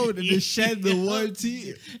his phone and just shed the one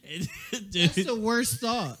tear. That's the worst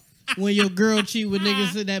thought. When your girl cheat with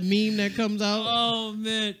niggas in that meme that comes out. Oh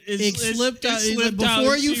man, It slipped out. it slipped out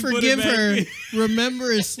Before and you she put it forgive back her, in.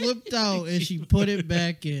 remember it slipped out and she put it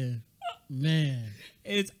back in. Man.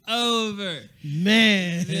 It's over.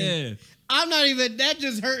 Man. Yeah. I'm not even, that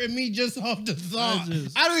just hurting me just off the thought.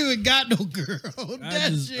 I don't even got no girl.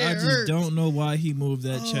 That shit I just hurts. don't know why he moved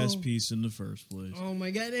that chess piece in the first place. Oh my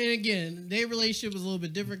God. And again, their relationship was a little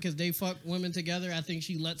bit different because they fuck women together. I think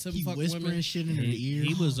she lets him He fuck whispering women. shit in her ear.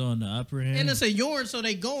 He was on the upper hand. And it's a yarn, so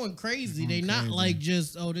they going crazy. They not like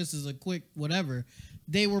just, oh, this is a quick whatever.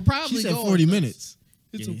 They were probably She said going 40 crazy. minutes.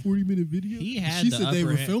 It's Yeah. a 40-minute video. He had she the said they upper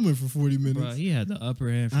were hand. filming for 40 minutes. Bro, he had the upper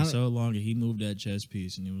hand I for don't- so long, and he moved that chess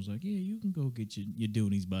piece, and he was like, "Yeah, you can go get your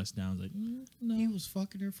Doonies bust down." I was like, "No." He was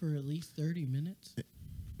fucking her for at least 30 minutes.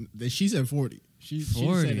 She said 40. She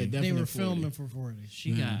 40. said a They definite were 40. filming for 40.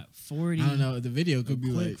 She got 40. I don't know. The video could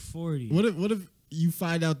be quick like 40. What if you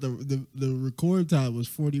find out the record time was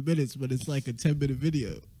 40 minutes, but it's like a 10-minute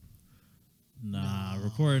video? Nah,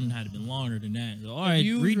 recording had been longer than that. So, all right, If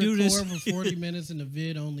you redo this. record for 40 minutes and the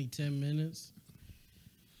vid only 10 minutes.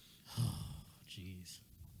 Oh, jeez.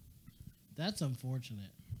 That's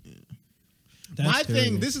unfortunate.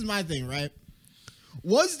 This is my thing, right?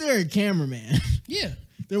 Was there a cameraman? Yeah.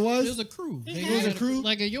 There was? It was a crew. They was a had crew?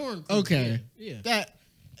 Like a yarn crew. Okay. Yeah.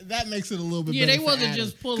 That makes it a little bit Yeah, better. they for wasn't Adam.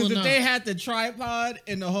 just pulling 'Cause if up. they had the tripod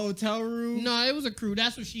in the hotel room, No, it was a crew.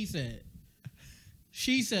 That's what she said.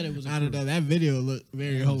 She said it was a crew. I don't know. That video looked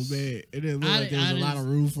very homemade. It didn't look I- like there was I a lot didn't-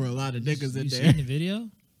 of room for a lot of niggas in You there. seen the video?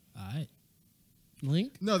 All right.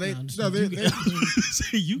 Link? No, they I'm just- no they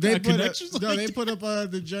you they got put up, connections. no they put up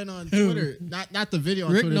the joint on Twitter. Not the video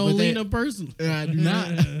on Rick Twitter, no but Lena person. I do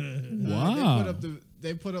not. Wow.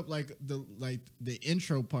 They put up like the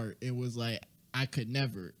intro part. It was like I could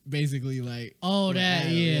never basically like. Oh, like, that,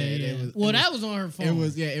 Adam, yeah. it was- That was on her phone. It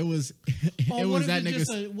was it was Oh, it what was if that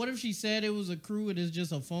it's nigga. what if she said it was a crew and it's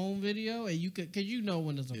just a phone video and you could, cause you know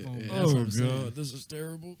when it's a phone. yeah. video. That's what Oh I'm saying. god, this is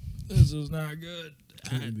terrible. This is not good.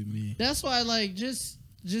 Couldn't be me. That's why like just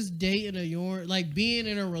dating a yarn, like being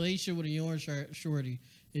in a relationship with a yarn shorty,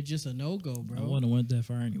 it's just a no go, I bro. wouldn't have went that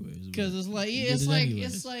far anyways. Because it's like You it's did it like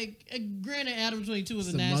anyways. it's like granted, Adam 22 is It's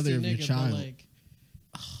a the nasty mother of your nigga, child. but like,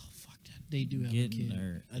 oh fuck that, they do have a getting kid.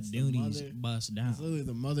 her That's the Doonies mother. bust down. It's literally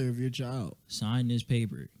the mother of your child. Sign this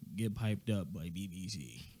paper. Get piped up by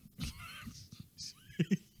BBC.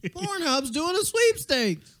 Pornhub's doing a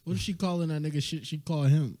sweepstakes. What is she calling that nigga shit? She call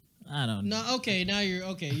him. I don't know. No, okay, now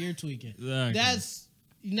you're tweaking. Okay. That's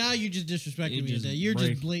now you just disrespecting You me. just That you're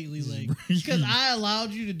break- just blatantly just like break- because I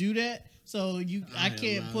allowed you to do that. So I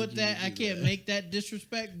can't allowed put you that. to I do can't that. make that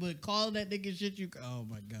disrespect. But calling that nigga shit, you. Oh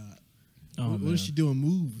my god. Oh, What man. is she doing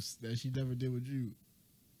moves that she never did with you?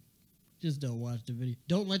 Just don't watch the video.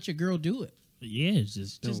 Don't let your girl do it. Yeah, it's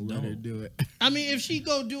just Don't let her don't. do it. I mean, if she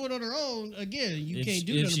go do it on her own, again, you If can't she-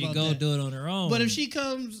 do if nothing she about go that. do it on her own. But if she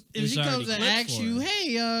comes, It's already and clipped asks for you, her.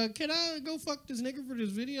 hey, can I go fuck this nigga for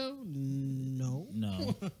this video? No,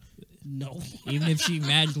 no, no. even if she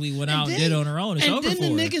magically went And out and then- did it on her own, it's and over then for the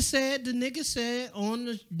her. nigga said on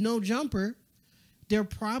the No Jumper, they're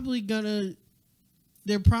probably gonna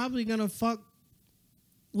fuck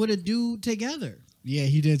with a dude together Yeah,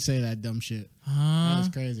 he did say that dumb shit. That Huh? was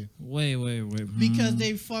crazy. Wait. because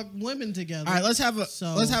they fuck women together. All right, let's have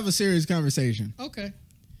a serious conversation. Okay.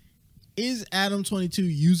 Is Adam 22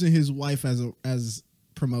 using his wife as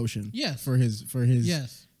promotion? Yes. For his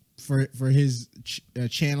Yes. for his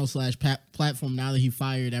channel / platform now that he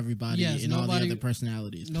fired everybody Yes, and all the nobody- other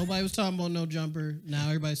personalities. Nobody was talking about No Jumper. Now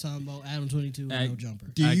everybody's talking about Adam 22 and No Jumper.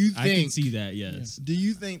 Do you I can think? see that? Yes. Do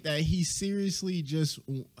you think that he seriously just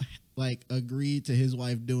like agreed to his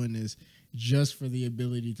wife doing this just for the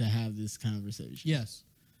ability to have this conversation? Yes.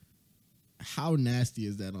 How nasty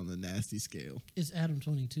is that on the nasty scale? It's Adam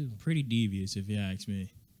 22. Pretty devious, if you ask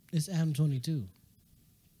me. It's Adam 22.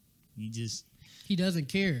 He doesn't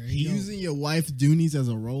care. Using your wife's Doonies as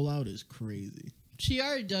a rollout is crazy. She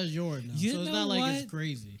already does yours now, You so it's know not like what? it's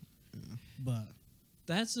crazy. But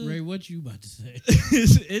That's a Ray, what you about to say?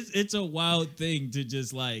 it's a wild thing to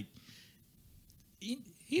just like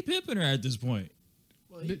he pimping her at this point.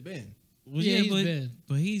 Well, he's been. Well, Yeah, he's but, been.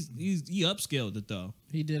 but he upscaled it though.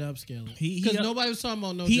 He did upscale it He because up- nobody was talking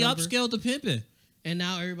about no. He jumper, upscaled the pimping. and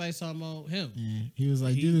now everybody's talking about him. Yeah. He was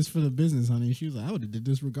like, do this for the business, honey. And she was like, I would have did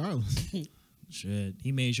this regardless. Shit,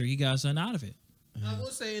 he made sure he got something out of it. I will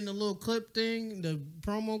say in the little clip thing, the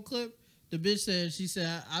promo clip, the bitch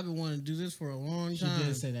said, I've been wanting to do this for a long She time.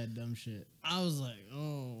 did say that dumb shit. I was like,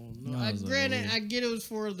 oh no. I was like, Granted, oh. I get it was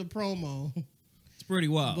for the promo, It's pretty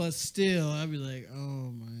wild. but still, I'd be like,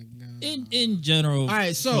 oh my god. in general, All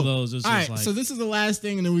right, so for those, it's all just right, like, so this is the last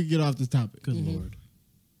thing, and then we get off this topic. good lord.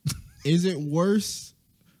 Is it worse?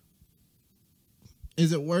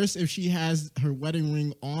 Is it worse if she has her wedding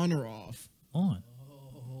ring on or off? On.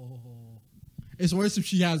 It's worse if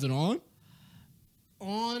she has it on.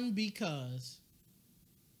 On because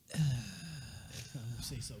I'm gonna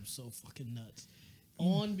say something so fucking nuts.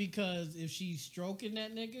 On because if she's stroking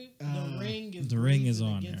that nigga, the ring is the ring is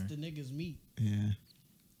breathing on against her. the nigga's meat. Yeah.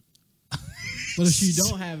 But if she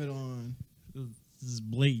don't have it on, This is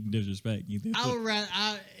blatant disrespect. You think? I would rather.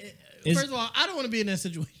 Is- First of all, I don't want to be in that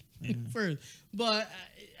situation first, but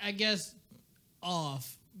I guess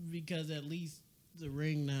off because at least the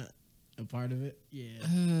ring not. a part of it, Yeah,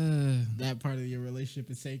 that part of your relationship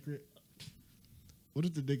is sacred. What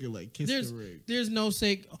if the nigga like kiss there's the ring? there's no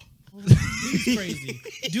sake. He's crazy,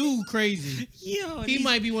 dude. Crazy. Yo, He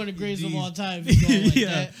might be one of the greatest of all time. If he's going like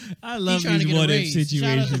that. I He love trying to these get a what if raise. Shout out to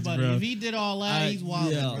situations, Buddy. bro. If he did all that, he's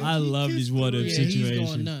wild. Yeah, bro. I love these what if Yeah, he's going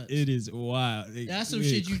situations. nuts. It is wild. That's some Yeah,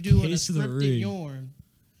 shit you do in a kiss the scripted ring. yarn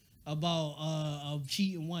about a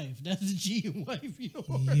cheating wife. That's a cheating wife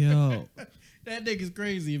yarn. Yo, That nigga's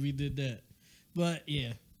crazy if he did that. But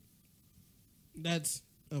yeah, that's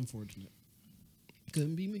unfortunate.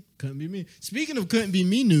 Couldn't be me. Couldn't be me. Speaking of couldn't be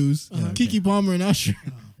me news, Kiki Palmer and Usher.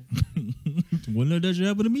 wouldn't have that shit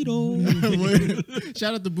happen to me though.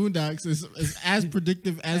 Shout out to Boondocks. It's as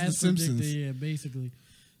predictive as The Simpsons. predicted, yeah, basically.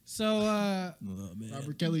 So Oh, man.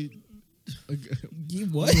 Robert Kelly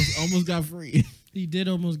What? almost got free. he did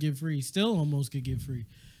almost get free. Still almost could get free.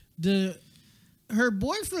 Her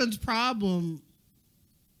boyfriend's problem,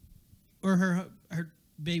 or her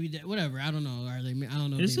baby dad, whatever. I don't know. Are they? I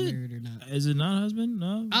don't know if Is they it? married or not. Is it not husband?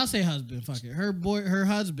 No. I'll say husband. Fuck it. Her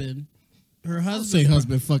husband. Say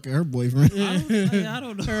husband fucking her boyfriend. I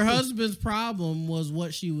don't know. Her husband's problem was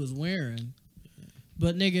what she was wearing.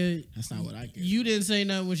 But nigga, That's not what I get. you didn't say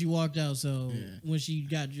nothing when she walked out. So Yeah. when she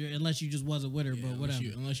got, unless you just wasn't with her, but whatever.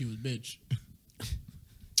 Unless you was bitch.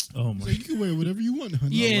 Oh my. So you can wear whatever you want,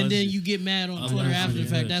 honey. Yeah, and Unless then you- you get mad on unless Twitter you after the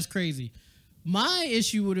fact. bitch. That's crazy. My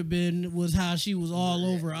issue would have been was how she was all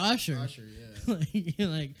over Usher. Usher, yeah.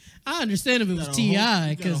 like I understand if it was got a Ti whole- you got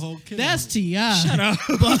a because whole kid that's on Ti. Shut up.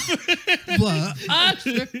 But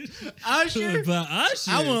Usher, Usher, But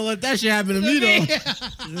Usher. I want to let that shit happen to me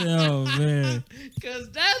though. Yo, man.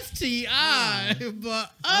 because that's Ti.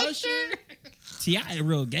 But Usher, T.I. a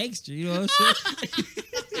real gangster, you know what I'm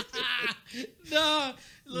saying? no.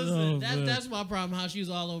 Listen, Oh, man. that's my problem. How she was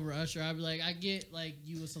all over Usher. I'd be like, I get like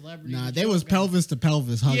you a celebrity. Nah, but they you was don't gotta- pelvis to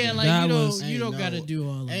pelvis hugging. Yeah, like That you was- don't you Ain't don't no- got to do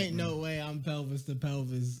all that. Ain't bro. no way I'm pelvis to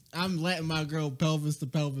pelvis. I'm letting my girl pelvis to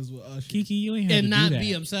pelvis with Usher. Kiki, you ain't have and to not do that.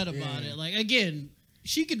 be upset about Yeah. it. Like again,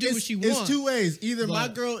 she could do what she It's wants. two ways. Either my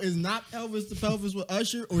But- girl is not pelvis to pelvis with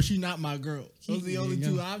Usher, or she not my girl. Those are the only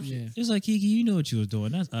two options. It's like, Kiki, you know what you was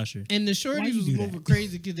doing. That's Usher. And the Why shorties you was do moving that?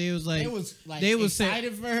 crazy because they was like, They was like they was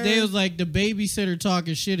excited for her. They was like the babysitter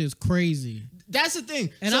talking shit is crazy. That's the thing.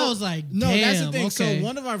 And So- I was like, no, that's the damn, thing. okay. So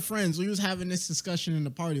one of our friends, we was having this discussion in the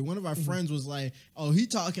party. One of our friends was like, "Oh, he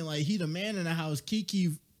talking like he the man in the house.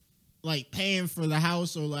 Kiki, like paying for the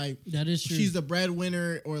house, or like That is true. she's the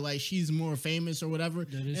breadwinner, or like she's more famous or whatever."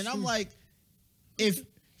 That is and I'm true. like, if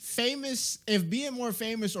being more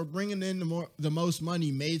famous or bringing in the most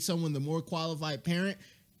money made someone the more qualified parent,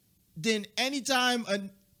 then anytime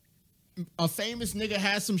a famous nigga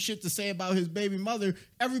has some shit to say about his baby mother,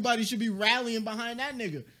 everybody should be rallying behind that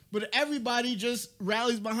nigga. But everybody just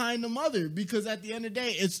rallies behind the mother, because at the end of the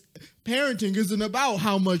day, it's parenting isn't about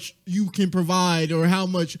how much you can provide or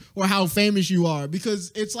how famous you are,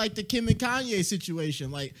 because it's like the Kim and Kanye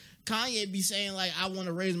situation. Like Kanye be saying like, I want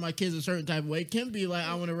to raise my kids a certain type of way. Kim be like,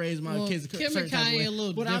 I want to raise my Well, kids a Kim certain and type of Kanye way. a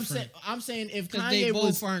little But different. I'm saying if because Kanye they both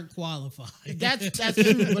was aren't qualified. that's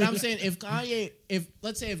true. But I'm saying if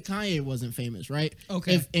let's say if Kanye wasn't famous, right?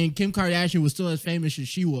 Okay. And Kim Kardashian was still as famous as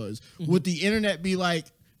she was, would the internet be like,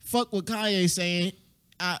 fuck what Kanye's saying?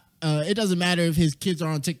 it doesn't matter if his kids are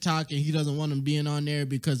on TikTok and he doesn't want them being on there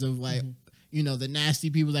because of like, the nasty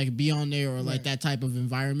people that can be on there or like that type of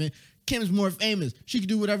environment. Kim's more famous. She can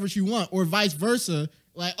do whatever she want, or vice versa.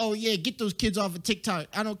 Like, oh yeah, get those kids off of TikTok.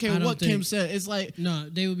 I don't care what Kim said. It's like, no,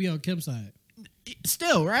 they would be on Kim's side.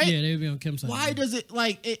 Still, right? Yeah, they would be on Kim's side. Why does it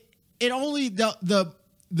like it? It only the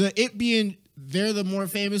it being they're the more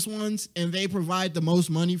famous ones and they provide the most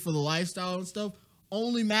money for the lifestyle and stuff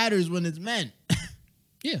only matters when it's men.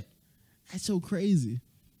 Yeah, that's so crazy.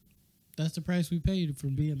 That's the price we paid for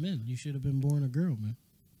being men. You should have been born a girl, man.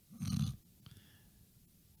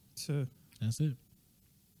 So that's it.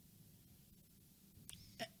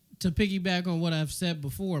 To piggyback on what I've said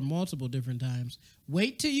before multiple different times,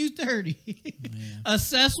 wait till you 30.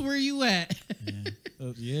 Assess where you at. And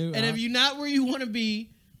if you're not where you want to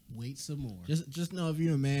be, wait some more. Just know if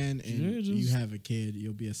you're a man and you have a kid,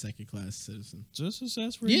 you'll be a second-class citizen. Just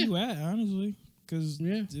assess where you at, honestly. Because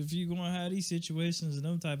if you're going to have these situations and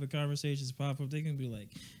them type of conversations pop up, they can be like,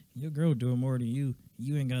 your girl doing more than you.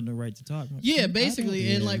 You ain't got no right to talk. Yeah,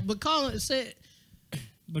 basically. And like, but calling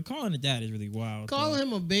it that is really wild. Calling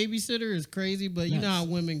him a babysitter is crazy, but you know how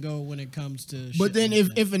women go when it comes to But then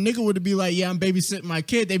like if a nigga were to be like, yeah, I'm babysitting my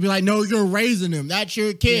kid, they'd be like, no, you're raising him. That's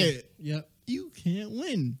your kid. Yeah. Yep. You can't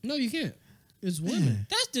win. No, you can't. It's women.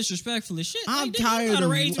 That's disrespectful as shit. I'm like, tired of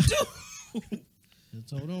raising too.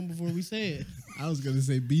 Let's hold on before we say it. I was going to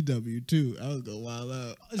say BW too. I was going to wild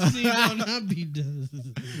out. See, no, not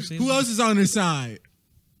BW. Who else is on their side?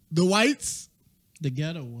 The whites? The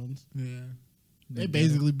ghetto ones. Yeah. They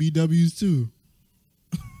basically BWs too.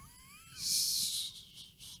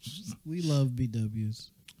 We love BWs.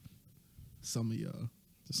 Some of y'all.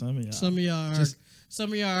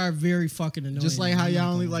 Some of y'all are very fucking annoying. Just like how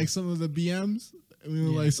y'all only like some of the BMs, we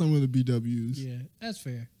don't like some of the BWs. Yeah, that's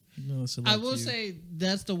fair. No, I will say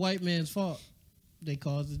that's the white man's fault. They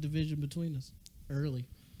caused the division between us early,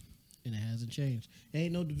 and it hasn't changed. There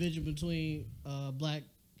ain't no division between white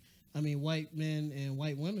men and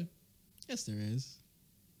white women. Yes, there is.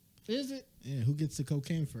 Is it? Yeah, who gets the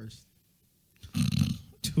cocaine first?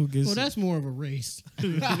 Well, that's more of a race.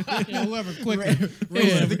 Whoever quicker.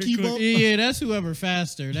 Race to the key bump? Yeah, that's whoever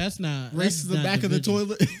faster. That's not. Race to the back of the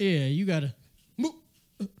toilet? Yeah, you gotta.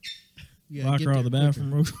 Lock her out of the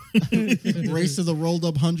bathroom real quick. Race to the rolled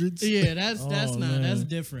up hundreds? Yeah, that's not. Man. That's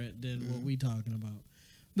different than what we talking about.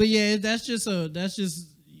 But yeah, that's just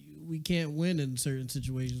we can't win in certain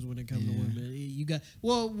situations when it comes to women.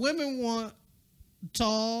 Women want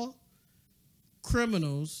tall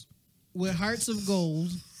criminals with hearts of gold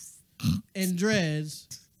and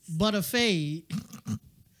dreads, but a fade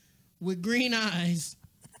with green eyes,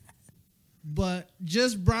 but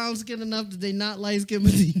just brown skin enough that they not light skin,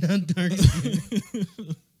 but they not dark skin.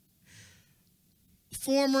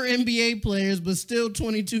 Former NBA players, but still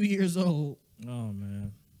 22 years old. Oh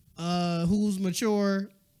man. Who's mature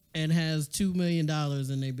and has $2 million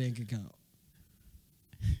in their bank account.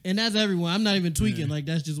 And that's everyone. I'm not even tweaking. Like,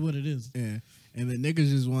 that's just what it is. Yeah. And the niggas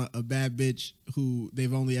just want a bad bitch who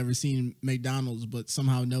they've only ever seen McDonald's, but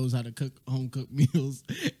somehow knows how to cook home cooked meals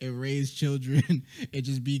and raise children and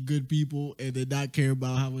just be good people and then not care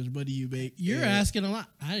about how much money you make. You're asking a lot.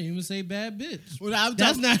 I didn't even say bad bitch. Well,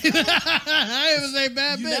 that's not. I didn't even say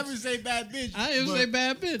bad bitch. You never say bad bitch. I didn't say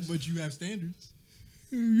bad bitch. But you have standards.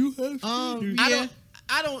 You have standards.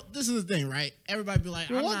 I don't. This is the thing, right? Everybody be like,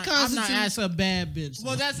 well, what constitutes a bad bitch?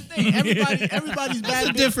 Well, that's the thing. Everybody's bad. That's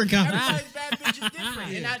a different conversation. Everybody's bad bitch is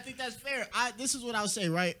different, and I think that's fair. This is what I'll say,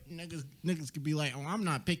 right? Niggas could be like, "Oh, I'm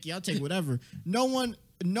not picky. I'll take whatever." No one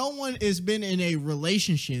has been in a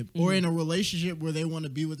relationship or in a relationship where they want to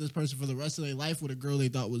be with this person for the rest of their life with a girl they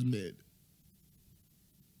thought was mid.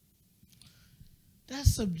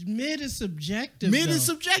 Mid is subjective. Mid is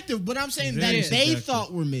subjective, but I'm saying that they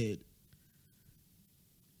thought were mid.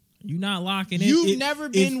 You're not locking in. You've never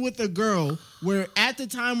been with a girl where at the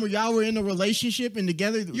time where y'all were in a relationship and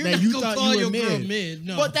together you're that not you gonna thought call you your were girl mid. mid.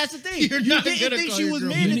 No, but that's the thing. You're You not didn't gonna think call she your was girl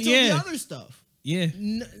mid mid. until the other stuff. Yeah.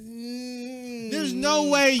 There's no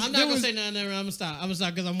way. I'm not gonna say nothing. I'm gonna stop. I'm gonna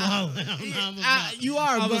stop because I'm wild. You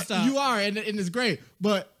are, and it's great.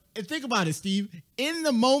 But think about it, Steve. In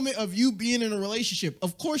the moment of you being in a relationship,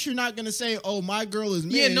 of course you're not gonna say, "Oh, my girl is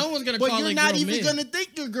mid." Yeah, no one's gonna call But you're that not girl even mid. gonna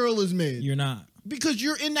think your girl is mid. You're not. Because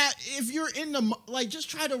you're in that. If you're in the like, just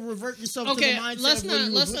try to revert yourself to the Okay,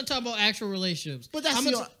 mindset. let's not talk about actual relationships. But that's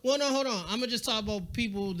no, hold on. I'm gonna just talk about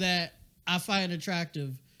people that I find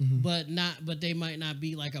attractive, but they might not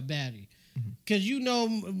be like a baddie. because you know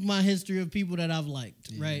my history of people that I've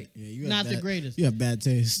liked, right? Yeah, you have Not the bad- greatest. You have bad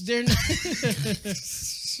taste. They're not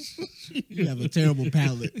You have a terrible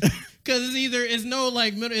palate. because it's no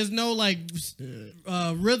like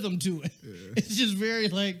rhythm to it. It's just very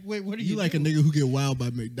like, wait, what are you? You like a doing? nigga who get wowed by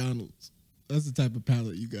McDonald's. That's the type of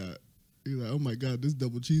palate you got. You're like, oh my God, this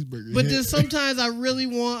double cheeseburger. But hit. then sometimes I really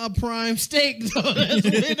want a prime steak. Though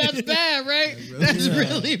that's bad, right? That's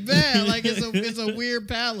really bad. Like it's a weird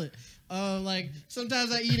palate. Like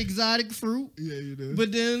sometimes I eat exotic fruit. Yeah, you know.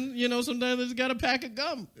 But then, sometimes I just got a pack of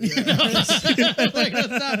gum. Like,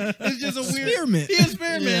 it's just a weird Experiment. Yeah,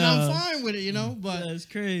 experiment. Yeah. I'm fine with it, But That's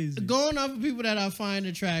crazy. going off of people that I find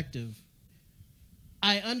attractive,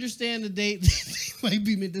 I understand the date. Like,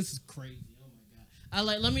 this is crazy. Oh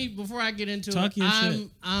my God. Let me before I get into Talk it. your shit.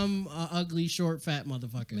 I'm an ugly, short, fat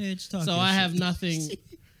motherfucker. Mitch, talk so your I have shit. nothing.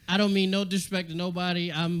 I don't mean no disrespect to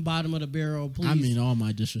nobody. I'm bottom of the barrel. Please. I mean all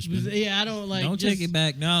my disrespect. Yeah, I don't like. Don't just, take it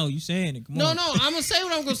back. No, you saying it. Come No, on. no, I'm gonna say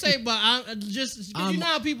what I'm gonna say, but I just 'cause you know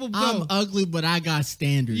how people go. I'm ugly, but I got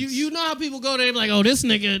standards. You know how people go. They be like, oh, this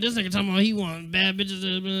nigga talking about he want bad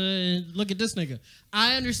bitches. Look at this nigga.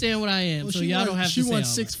 I understand what I am, Well, so she y'all won- don't have She to say won all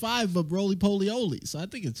 6'5", but roly poly oly. So I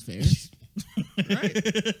think it's fair.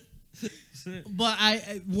 that. But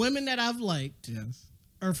women that I've liked Yes.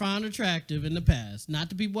 or found attractive in the past, not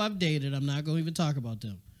the people I've dated. I'm not gonna even talk about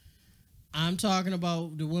them. I'm talking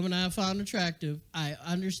about the women I have found attractive. I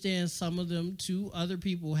understand some of them to other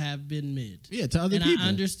people have been mid. Yeah, to other and people. I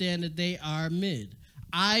understand that they are mid.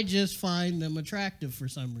 I just find them attractive for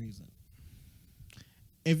some reason.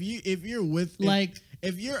 If you're with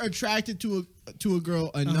if you're attracted to a girl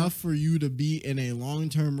enough for you to be in a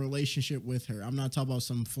long-term relationship with her, I'm not talking about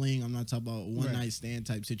some fling, I'm not talking about one night stand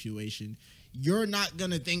type situation, you're not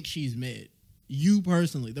gonna think she's mid. You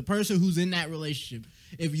personally, the person who's in that relationship,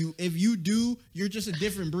 if you do, you're just a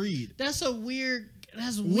different breed. That's a weird.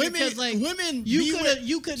 That's weird. Women, 'cause, like, women,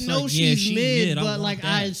 you could know like, yeah, she's she mid, mid, I but want like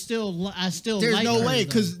that. I still There's like no her, way though.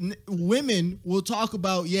 because women will talk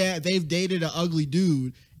about they've dated an ugly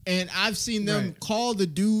dude, and I've seen them Right. call the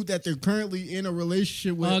dude that they're currently in a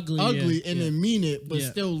relationship with Ugly, and yeah. then mean it, but Yeah.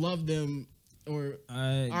 still love them or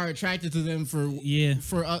are attracted to them for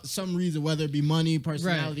some reason, whether it be money,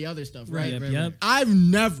 personality, other stuff. Right? Right, Yep, yep. I've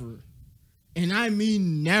never, and I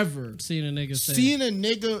mean never, Seen a nigga say seen a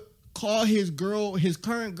nigga call his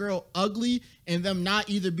current girl ugly and them not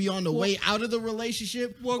either be on the way out of the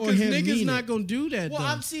relationship or because him niggas mean not it. gonna do that. Well, though.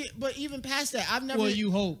 I'm seeing, but even past that, I've never. Well,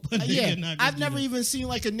 you hope. Yeah, Nigga not gonna I've do never that. even seen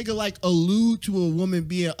like a nigga like allude to a woman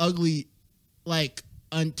being ugly, like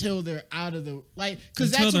until they're out of the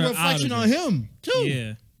because Until that's a they're reflection out on of him too.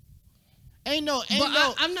 Yeah. Ain't no.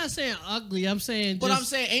 But I'm not saying ugly. I'm saying. But just, I'm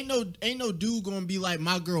saying ain't no dude gonna be like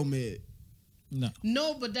my girl mid. No.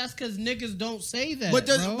 no. But that's because niggas don't say that. But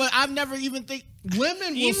bro. but I've never even think.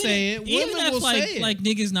 women will say it. Even Women if will say it. like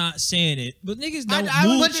niggas not saying it, but niggas don't I-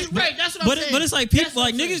 move. but you, right, that's what I'm saying. But it's like That's people what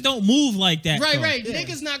like I'm niggas saying. don't move like that. Right, though. right. Yeah.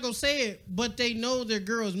 Niggas not gonna say it, but they know their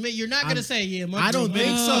girls mid. You're not gonna say, yeah, my I don't girl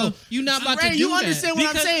think mid. so. You're not about Ray, to do you that. understand what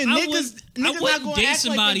I'm Because saying? I Niggas wouldn't not wouldn't gonna date act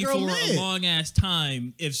somebody like for the girl a mid. long ass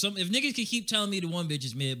time if niggas can keep telling me the one bitch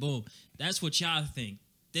is mid, boom. That's what y'all think.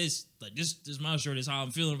 This my shirt is how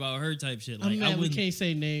I'm feeling about her type shit. Like I'm I mad we wouldn't. can't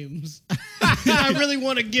say names. I really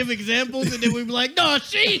want to give examples, and then we'd be like, no,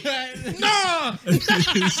 she, no.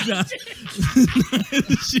 It's not.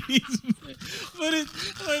 but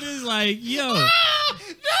it's like, yo,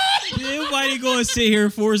 nobody gonna sit here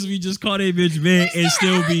and forcibly just call that bitch mid and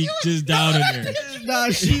still be just down in there. Nah,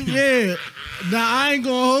 she mid. Nah, I ain't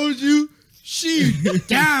gonna hold you. She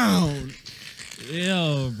down.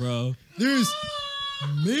 Yo, bro. There's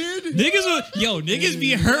mid. Niggas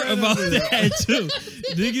be hurt about that too.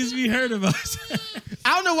 Niggas be hurt about that.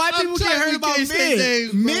 I don't know why I'm people get telling hurt you, about can't say mid.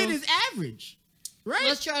 names, bro. Mid is average, right?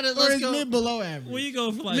 Let's try to Or let's is go. mid below average? When you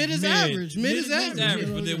go for like Mid is average. Mid is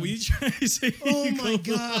average. But then when you try to say, Oh you my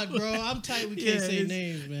go- god, bro! I'm tight. We can't Yeah, say it's-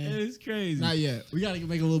 names, man. It's crazy. Not yet. We gotta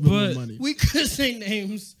make a little bit But- more money. We could say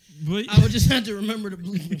names. But I would just have to remember to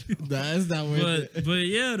bleep it. That's not worth it. but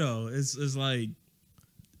yeah though, it's like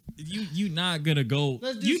you not gonna go.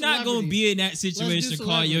 Let's do You not gonna celebrities. be in that situation to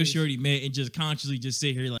call your celebrities. shorty mid and just consciously just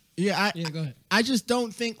sit here like. Yeah, Yeah, go ahead. I just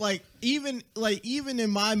don't think even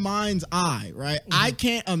in my mind's eye, right? I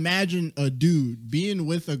can't imagine a dude being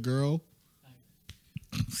with a girl.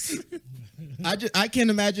 I can't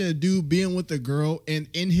imagine a dude being with a girl and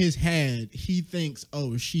in his head he thinks,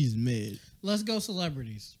 oh, she's mid. Let's go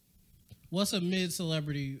celebrities. What's a mid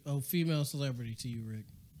celebrity, a female celebrity to you, Rick?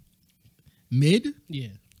 Mid? Yeah.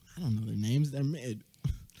 I don't know their names. They're mid.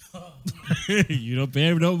 You don't pay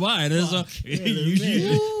him no mind. That's all. You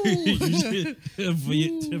should,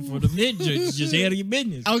 for the mid joints, just handle your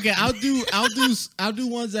business. Okay, I'll do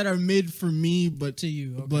ones that are mid for me, but To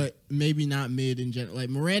you, okay. but maybe not mid in general. Like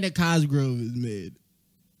Miranda Cosgrove is mid.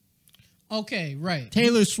 Okay, right.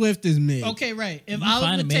 Taylor Swift is mid. Okay, right. If You I was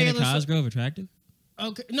find with Amanda Taylor Swift, Cosgrove attractive?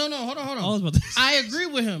 okay, no, hold on. I was about to I agree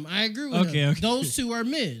with him. Okay, him. okay. Those two are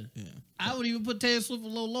mid. Yeah. I would even put Taylor Swift a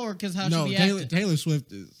little lower because how No, she be acting. Taylor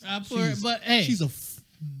Swift is. I put her, but hey, she's a.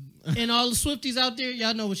 and all the Swifties out there,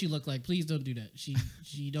 y'all know what she look like. Please don't do that. She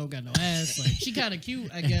don't got no ass. Like she kind of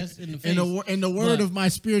cute, I guess, in the face. In the word But- of my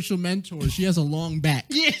spiritual mentor, she has a long back.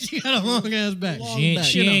 yeah, she got a long ass back.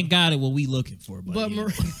 She ain't got it what we looking for, But buddy.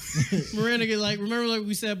 Miranda get like, remember like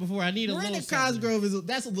we said before, I need a Miranda little something. Cosgrove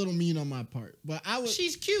that's a little mean on my part, but I would.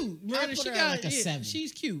 She's cute. Miranda, put she her got at like a 7.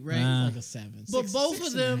 She's cute, right? like a 7. but Six- both 6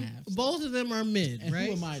 of and a them, half. both of them are mid, And right?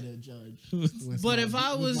 who am I to judge? with But my- if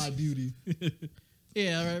I with was- my beauty,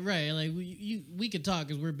 Yeah, right. Like we could talk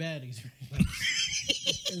because we're baddies.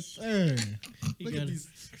 yes, sir. You Look got at these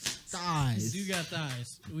thighs. You got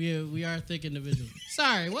thighs. We are thick individuals.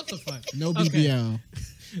 Sorry, what the fuck? No Okay. BBL.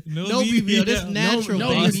 No BBL. This natural, no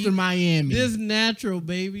baby. Mr. Miami. This natural,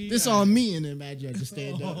 baby. This all me, and then imagine I just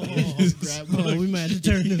stand up. and just grab Oh, we might have to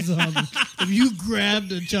turn this on. If you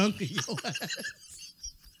grabbed a chunk of your ass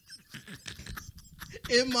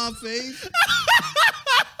in my face,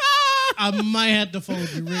 I might have to fold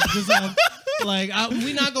you, Rick.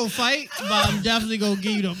 We not gonna fight, but I'm definitely gonna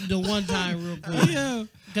give you the one time real quick. Yeah.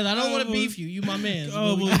 Because I don't want to Almost- beef you. You my man.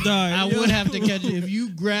 Almost died. I would have to catch you if you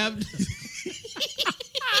grabbed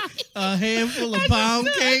a handful of pound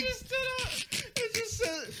cakes.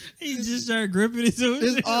 He just started gripping his own.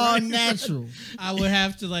 It's all natural. I would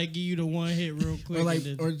have to give you the one hit real quick. Or and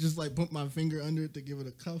then- or just put my finger under it to give it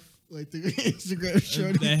a cuff, like the Instagram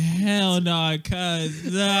shorty. The hell no,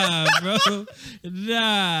 cuz nah, bro,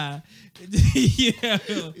 nah. Yeah,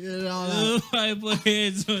 Get it all out. nobody put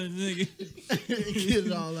hands on a nigga. Get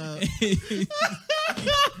it all out.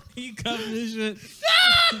 He covered this shit.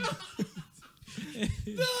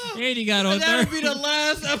 And he got on that would thermals. be the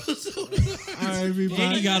last episode. All right, And he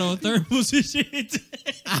everybody. got on thermals and shit.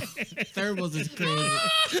 Thermals is crazy.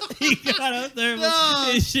 He got on thermals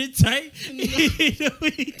No. and shit tight. You know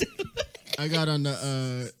what he do? I got on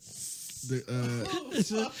the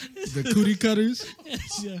cootie cutters.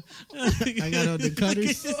 I got on the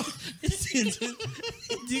cutters.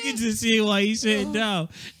 You can just see why he's sitting down.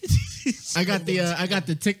 I got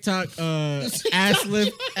the TikTok ass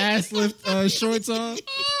lift shorts on.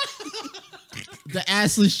 The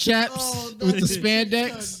assless chaps with the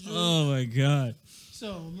spandex. Oh my god.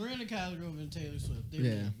 So Miranda Cosgrove and Taylor Swift. They're Yeah,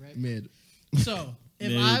 mid, right? mid. So if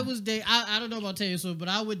Mid. I was I don't know about Taylor Swift, but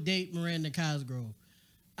I would date Miranda Cosgrove.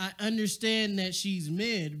 I understand that she's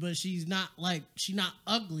mid, but she's not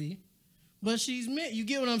ugly, but she's mid. You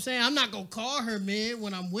get what I'm saying? I'm not gonna call her mid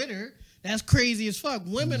when I'm with her. That's crazy as fuck.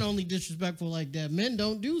 Women only disrespectful like that. Men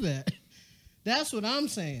don't do that. That's what I'm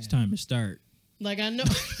saying. It's time to start. Like I know.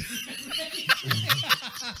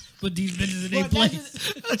 Put these bitches in their But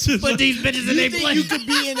place. Put these bitches in You their think place. you could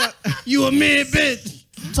be in a? You a mid bitch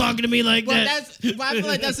talking to me like But that. but I feel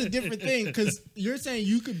like that's a different thing because you're saying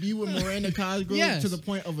you could be with Miranda Cosgrove Yes. to the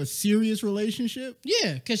point of a serious relationship.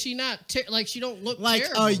 Yeah, because she not she don't look Like,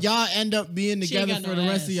 terrible. y'all end up being She ain't together got for no the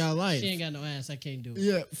rest ass. of y'all life. She ain't got no ass. I can't do it.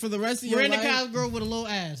 Yeah, for the rest of your Miranda life. Cosgrove with a little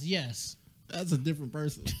ass, yes. That's a different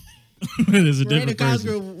person. There's a Miranda different person.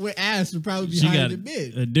 Cosgrove with ass would probably be She higher got than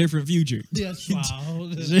mid. a different future. Yes, wow.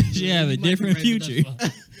 She have a different future.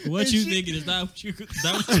 What And you she- thinking is not what you're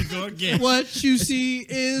gonna get. What you see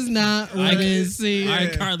is not what I is seen.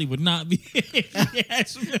 Iron Carly would not be.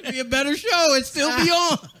 Yes. Be a better show. It still be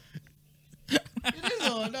on. It is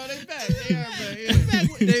on. No, they back. They are back.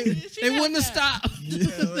 Yeah. They wouldn't have stopped.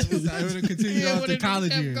 I would have continued Yeah, off when the it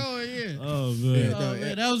college kept years. going, yeah. Oh man. Yeah. Oh,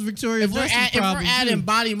 man, that was Victoria If we're, Justice if we're problem, adding too.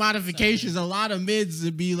 body modifications, a lot of mids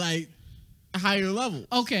would be like higher level.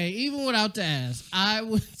 Okay, even without the ass, I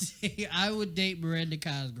would date Miranda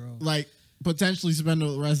Cosgrove. Like potentially spend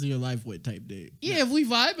the rest of your life with type date. Yeah, if we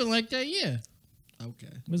vibing like that, yeah. Okay.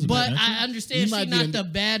 What's it But about? I understand You might she's be not a- the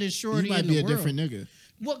baddest shorty You might in be the a world. different nigga.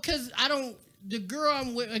 Well, because I don't. The girl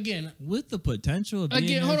I'm with again. with the potential of being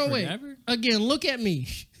Again, there hold on, forever? wait. Again, look at me.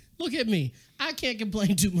 Look at me. I can't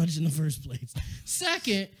complain too much in the first place.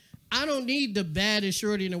 Second, I don't need the baddest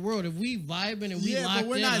shorty in the world. If we vibing and we Yeah, locked but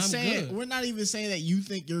we're in, not I'm saying good. we're not even saying that you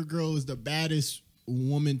think your girl is the baddest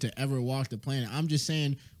woman to ever walk the planet. I'm just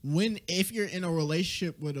saying if you're in a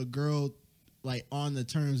relationship with a girl like on the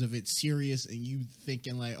terms of it's serious and you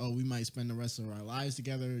thinking like, oh, we might spend the rest of our lives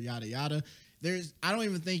together, yada yada. I don't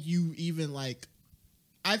even think you even like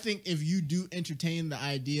I think if you do entertain the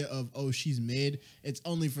idea of she's mid, it's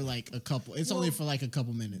only for like a couple. It's only for like a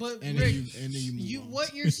couple minutes. But and Rick, then you move on.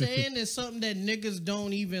 what you're saying is something that niggas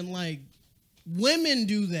don't even like. Women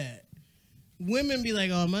do that. Women be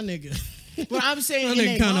like, "Oh, my nigga." But I'm saying My in nigga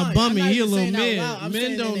their kinda mind. bummy, I'm not he a even little saying out mid. loud. I'm Men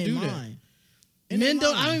saying don't in do their that. mind. In Men their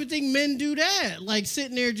don't. I don't mind. even think men do that. Like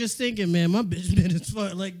sitting there just thinking, "Man, my bitch mid as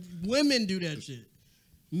fuck." Like women do that shit.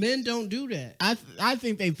 Men don't do that. I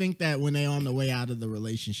think they think that when they're on the way out of the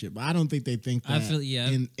relationship, but I don't think they think that I feel- yeah.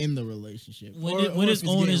 in the relationship. When, Or when if it's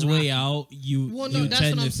on his getting way rocky. out, you Well, no, you that's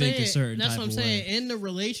tend what to I'm think saying. a certain That's type what I'm of saying. way. In the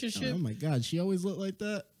relationship, Oh my god, she always looked like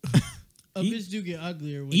that. a bitch do get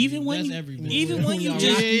uglier. When Even you, when that's you- every bitch. even when you yeah,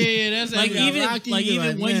 just- yeah, that's Like every even Rocky, like you're even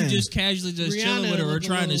like, when man. you just casually just chilling Rihanna with her or look a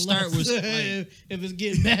trying to little start with less, like, if it's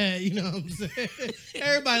getting bad, you know what I'm saying?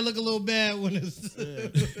 Everybody look a little bad when it's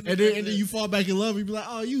and then you fall back in love. You be like,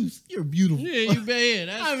 oh, you're beautiful. yeah, you bad.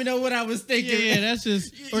 I That's, don't even know what I was thinking. yeah, that's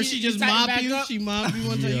just or You- she you just tighten mop back you. up? She mop you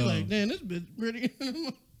one time. You Yeah. like, damn, this bitch pretty.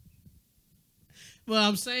 But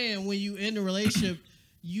I'm saying when you in a relationship,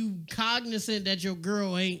 you cognizant that your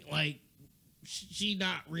girl ain't like she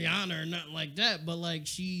not Rihanna or nothing like that, but like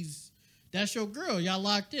that's your girl. Y'all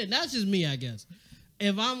locked in. That's just me, I guess.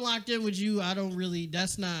 If I'm locked in with you, I don't really.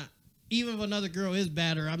 That's not even if another girl is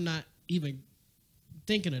better. I'm not even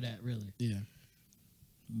thinking of that really. Yeah.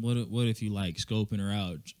 what if you like scoping her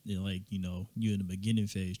out, you know, like you in the beginning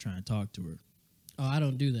phase trying to talk to her. Oh, I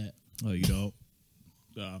don't do that. Oh, you don't.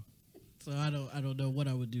 So I don't know what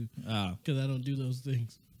I would do Oh, because I don't do those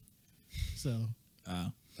things. So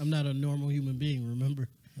oh. I'm not a normal human being. Remember,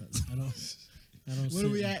 I don't. What are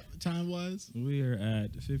we at time wise? We are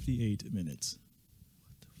at 58 minutes.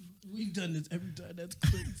 We've done this every time. That's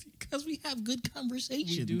crazy. Because we have good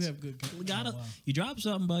conversations. We do have good. We gotta. Oh, wow. You drop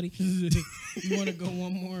something, buddy. You want to go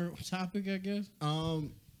one more topic? I guess.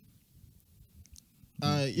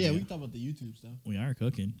 Yeah, we can talk about the YouTube stuff. We are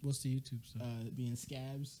cooking. What's the YouTube stuff? Being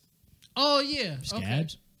scabs. Oh yeah, Okay.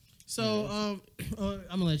 Scabs. So I'm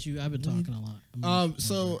gonna let you. I've been talking a lot.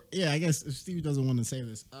 So yeah, I guess if Steve doesn't want to say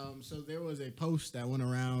this, so there was a post that went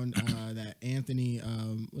around that Anthony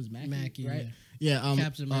was Mackie, right? Yeah,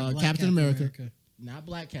 Captain America. Black Captain America. America. Not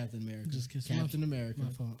Black Captain America. Just kiss Captain America. My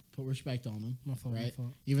fault. Put respect on him. My fault. My Right? fault.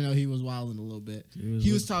 Even though he was wilding a little bit.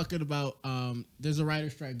 He was talking about there's a writer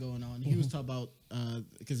strike going on. He was talking about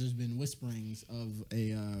because there's been whisperings of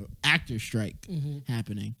a actor strike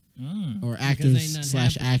happening. Or ain't actors nothing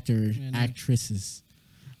slash happening. actor actresses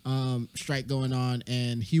strike going on,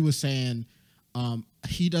 and he was saying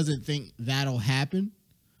he doesn't think that'll happen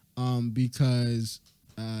because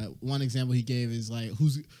one example he gave is like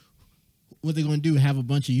what they're going to do, have a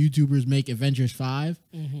bunch of YouTubers make Avengers 5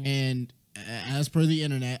 and as per the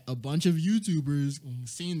internet a bunch of YouTubers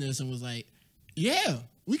seen this and was like, yeah,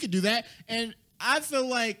 we could do that. And I feel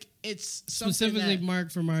like it's something Specifically, that Mark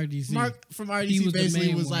from RDC. Mark from He RDC was the basically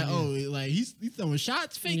main was one, like, yeah. oh, like he's throwing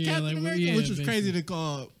shots, fake Yeah, Captain like, America, yeah, which was crazy basically. to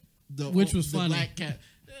call Which was funny. Black Cap.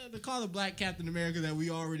 To call the Black Captain America that we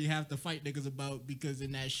already have to fight niggas about because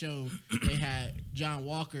in that show they had John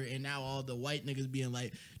Walker and now all the white niggas being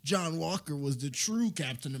like John Walker was the true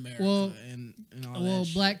Captain America Well, and all Well, that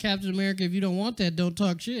shit. Black Captain America. If you don't want that, don't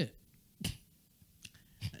talk shit.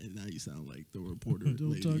 Now you sound like the reporter Don't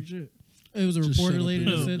lady. talk shit. It was a Just reporter shut up lady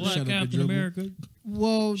and that said Black Shut up that. and Captain dribble. America.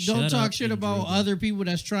 Well, Shut don't up talk shit and about dribble. other people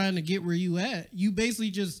that's trying to get where you at. You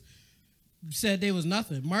basically just said they was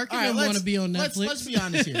nothing. Mark All right, didn't want to be on Netflix. Let's be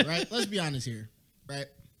honest here, right? Let's be honest here, right?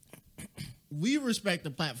 We respect the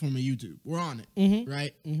platform of YouTube. We're on it,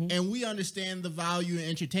 right? And we understand the value and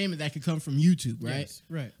entertainment that could come from YouTube, right? Yes,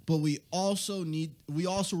 right. But we also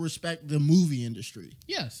respect the movie industry.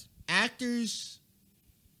 Yes. Actors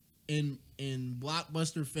in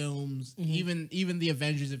blockbuster films, even the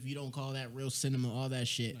Avengers, if you don't call that real cinema, all that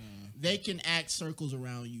shit, they can act circles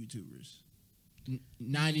around YouTubers.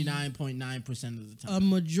 99.9% of the time. A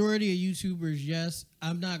majority of YouTubers, yes.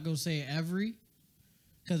 I'm not gonna say every,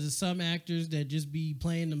 because there's some actors that just be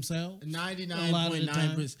playing themselves.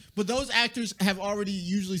 99.9%. But those actors have already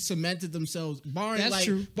usually cemented themselves, barring That's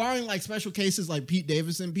true. like special cases like Pete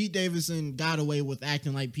Davidson. Pete Davidson got away with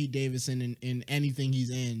acting like Pete Davidson in anything he's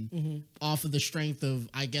in off of the strength of,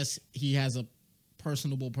 I guess, he has a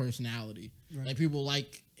personable personality. Right. Like people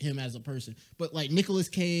like him as a person. But like Nicolas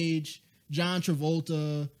Cage, John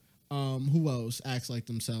Travolta, who else acts like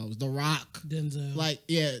themselves? The Rock. Denzel. Like,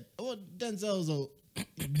 yeah, well, Denzel's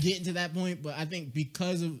getting to that point, but I think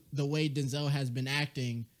because of the way Denzel has been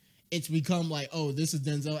acting, it's become like, oh, this is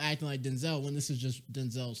Denzel acting like Denzel when this is just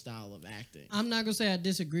Denzel's style of acting. I'm not gonna say I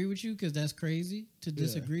disagree with you because that's crazy to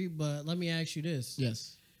disagree. But let me ask you this: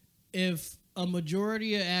 Yes. if a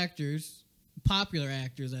majority of actors popular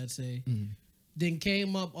actors, I'd say, then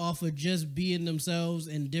came up off of just being themselves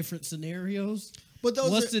in different scenarios. But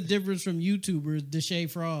What's the difference from YouTubers, Deshae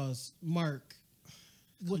Frost, Mark?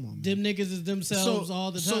 Them niggas is themselves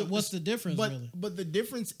all the time. What's the difference, really? But the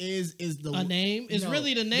difference is the A name? It's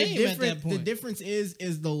really the name at that point. The difference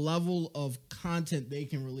is the level of content they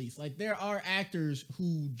can release. Like there are actors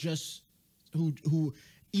who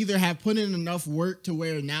either have put in enough work to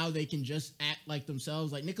where now they can just act like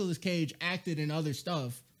themselves. Like Nicolas Cage acted in other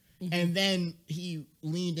stuff, and then he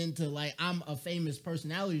leaned into like, I'm a famous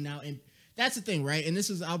personality now, and that's the thing, right? And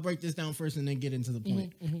I'll break this down first and then get into the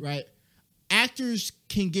point, right? Actors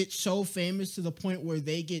can get so famous to the point where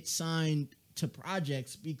they get signed to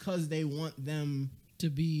projects because they want them to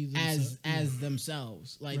be as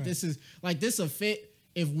themselves. Like Right. this a fit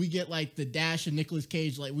if we get like the dash of Nicolas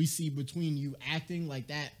Cage like we see between you acting like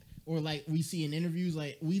that, or like we see in interviews,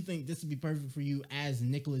 like we think this would be perfect for you as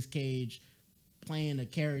Nicolas Cage playing a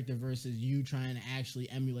character versus you trying to actually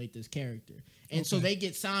emulate this character. And so they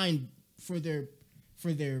get signed for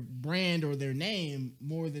their brand or their name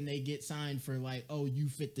more than they get signed for like, oh, you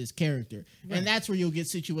fit this character. Right. And that's where you'll get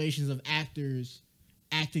situations of actors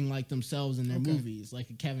acting like themselves in their movies, like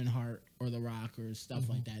a Kevin Hart or The Rock or stuff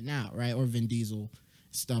like that now, right? Or Vin Diesel,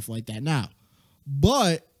 stuff like that now.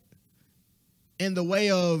 But in the way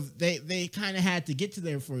of they kind of had to get to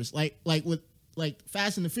there first. Like with like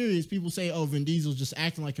Fast and the Furious, people say, oh, Vin Diesel's just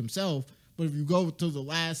acting like himself. But if you go to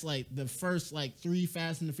the first 3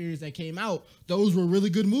 Fast and the Furious that came out, those were really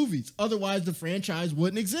good movies. Otherwise, the franchise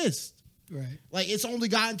wouldn't exist. Right. Like, it's only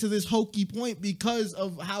gotten to this hokey point because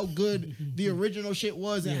of how good the original shit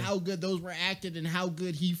was and how good those were acted and how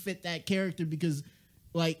good he fit that character because,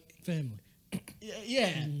 like... Family. Yeah.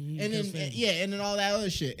 And then all that other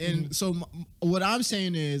shit. And so what I'm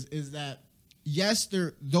saying is that, yes,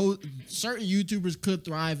 those certain YouTubers could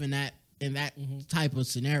thrive in that type of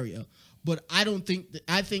scenario. But I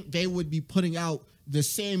think they would be putting out the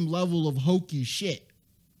same level of hokey shit.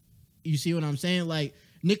 You see what I'm saying? Like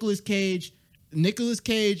Nicolas Cage,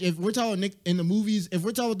 if we're talking in the movies, if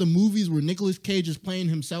we're talking about the movies where Nicolas Cage is playing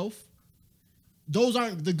himself, those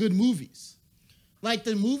aren't the good movies. Like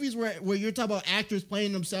the movies where you're talking about actors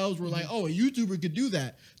playing themselves, where like, oh, a YouTuber could do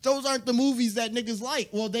that. Those aren't the movies that niggas like.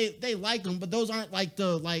 Well, they like them, but those aren't like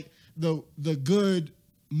the good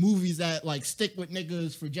movies that like stick with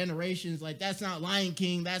niggas for generations. Like that's not Lion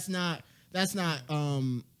King. That's not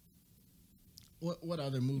what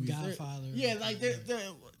other movies? Godfather.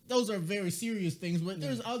 Those are very serious things. But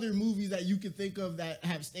there's other movies that you can think of that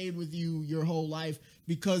have stayed with you your whole life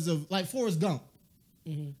because of like Forrest Gump.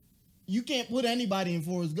 Mm-hmm. You can't put anybody in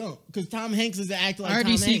Forrest Gump because Tom Hanks is acting like Tom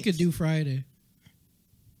Hanks. RDC could do Friday.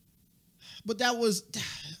 But that was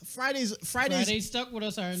Friday stuck with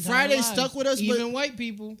us our entire Friday lives. stuck with us, even but white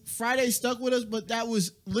people. Friday stuck with us, but that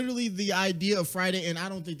was literally the idea of Friday, and I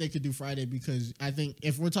don't think they could do Friday because I think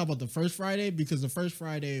if we're talking about the first Friday, because the first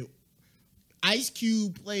Friday, Ice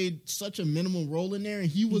Cube played such a minimal role in there, and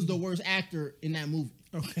he was the worst actor in that movie.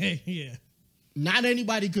 Okay, yeah. Not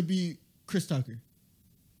anybody could be Chris Tucker.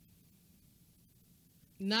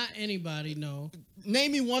 Not anybody, no.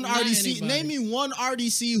 Name me one Not RDC. anybody. Name me one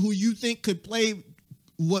RDC who you think could play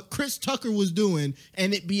what Chris Tucker was doing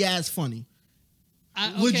and it be as funny.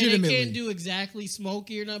 Legitimately. They can't do exactly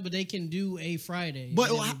Smokey or not, but they can do a Friday. But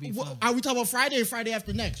are we talking about Friday or Friday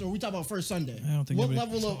after next, or are we talking about first Sunday? I don't think what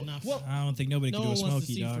nobody, level of what? I don't think nobody No can do a one wants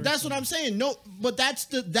to Smokey, see dog. first. That's what I'm saying. No, but that's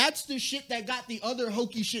the shit that got the other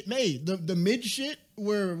hokey shit made. The mid shit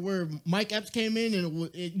where Mike Epps came in and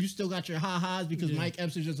you still got your ha-has because Mike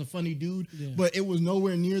Epps is just a funny dude. Yeah. But it was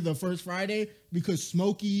nowhere near the first Friday because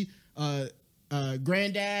Smokey,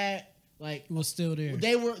 Granddad, like was still there.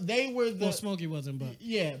 They were the well, Smokey wasn't, but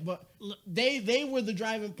yeah, but they were the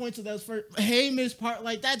driving points of those first. Hey, Miss Park,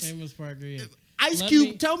 like that's famous Parker. Yeah. Ice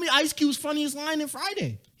Cube. Tell me Ice Cube's funniest line in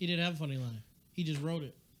Friday. He didn't have a funny line. He just wrote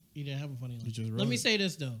it. He didn't have a funny line. Let me say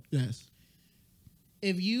this though. Yes.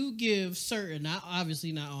 If you give certain,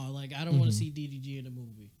 obviously not all, like I don't want to see DDG in the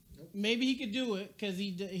movie. Maybe he could do it because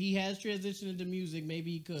he has transitioned into music.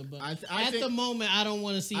 Maybe he could, but at the moment, I don't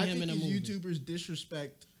want to see him in a movie. YouTubers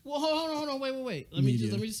disrespect. Well, hold on, wait. Let me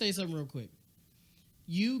just say something real quick.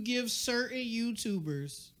 You give certain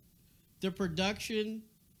YouTubers the production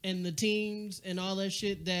and the teams and all that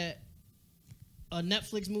shit that a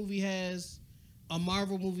Netflix movie has, a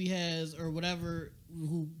Marvel movie has, or whatever,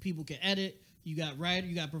 who people can edit. You got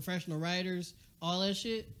professional writers, all that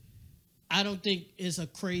shit. I don't think it's a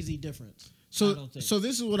crazy difference. So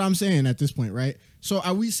this is what I'm saying at this point, right? So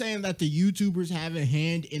are we saying that the YouTubers have a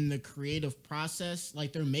hand in the creative process,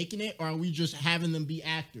 like they're making it, or are we just having them be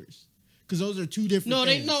actors? Because those are two different. No,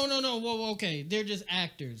 things. no. Whoa, okay. They're just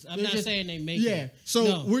actors. I'm They're not just- saying they make yeah. it. So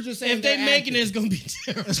No. we're just saying if they they're making it, actors. it's gonna be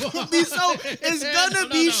terrible. It's gonna be so. It's gonna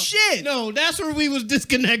be shit. No, that's where we was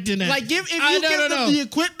disconnecting at. Like if you give them the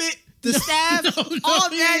equipment, the staff, no, all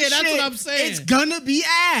that yeah, shit, that's what I'm saying. It's gonna be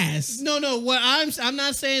ass. No. What I'm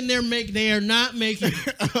not saying they are not making.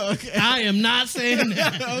 Okay. I am not saying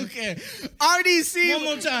that. Okay. RDC. One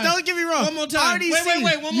more time. Don't get me wrong. One more time. RDC,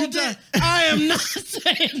 Wait. One more time. I am not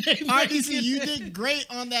saying they RDC, you did great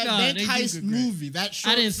on that No, bank they do heist good great. movie. That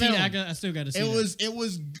short I didn't see film. that. I still got to see that.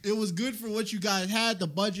 It was good for what you guys had. The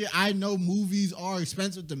budget. I know movies are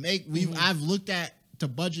expensive to make. I've looked at to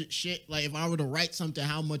budget shit. Like if I were to write something,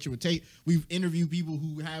 how much it would take. We've interviewed people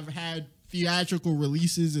who have had theatrical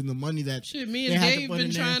releases and the money that Shit, me they and had to Dave put been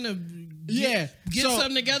in there. trying to get So-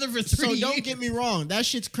 something together for 3 So years. don't get me wrong, that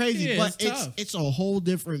shit's crazy, Yeah, but it's tough. it's a whole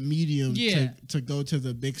different medium Yeah. to go to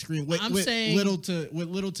the big screen. With saying- little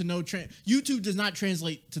to no YouTube does not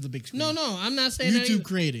translate to the big screen. No, I'm not saying YouTube that.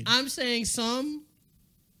 created. I'm saying some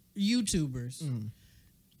YouTubers,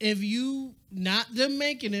 if you not them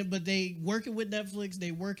making it, but they working with Netflix,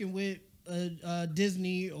 they working with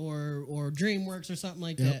Disney or DreamWorks or something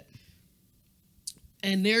like Yep. that,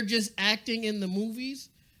 and they're just acting in the movies.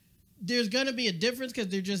 There's gonna be a difference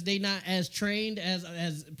because they not as trained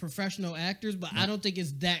as professional actors, but I don't think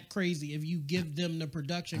it's that crazy if you give them the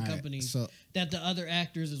production All right, companies so- that the other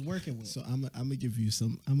actors is working with. So I'm gonna give you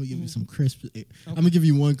some. I'm gonna give you some crisp. I'm gonna give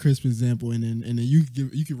you one crisp example, and then you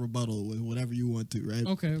can rebuttal with whatever you want to. Right?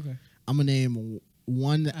 Okay. I'm gonna name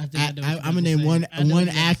one. I think I know what you're I'm about gonna to name say. one I know one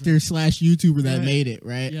what you're about to actor slash YouTuber that ahead. made it.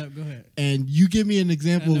 Right? Yeah, go ahead. And you give me an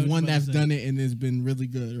example I know of what one you're about that's to say. done it and has been really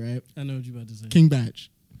good. Right? I know what you're about to say. King Batch.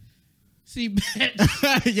 See,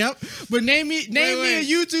 Yep. But name me wait. a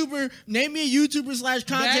YouTuber. Name me a YouTuber slash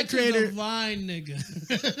content Batch is a creator. Vine nigga.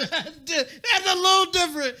 That's a little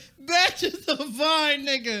different. Batch is a Vine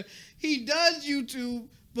nigga. He does YouTube,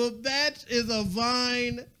 but Batch is a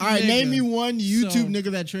Vine. All right, nigga. name me one YouTube So-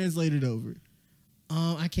 nigga that translated over.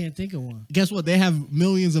 I can't think of one. Guess what? They have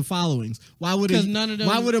millions of followings. Why would 'Cause none of them-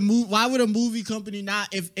 Why would a movie company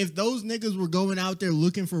not? If those niggas were going out there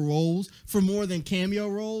looking for roles for more than cameo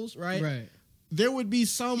roles, right? Right. There would be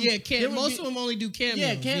some. Yeah, there would most be- of them only do cameos.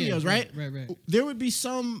 Yeah, cameos, right? Right. There would be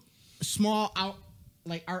some small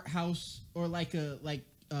art house or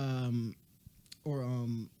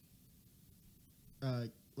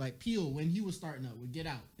like Peel when he was starting up with Get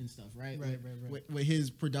Out and stuff, right? Right. With his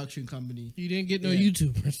production company. You didn't get no Yeah.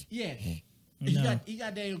 YouTubers. Yeah. No. He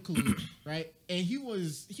got Daniel Kaluuya, right? And he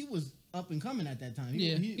was up and coming at that time.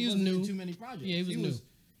 Yeah, he was wasn't in new. too many projects. Yeah, he was new.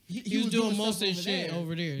 He was doing most stuff of his shit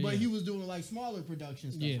over there, but yeah. he was doing like smaller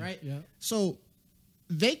production stuff, Yeah, right? yeah. So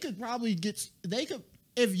they could probably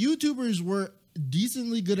if YouTubers were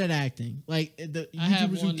decently good at acting, like the I have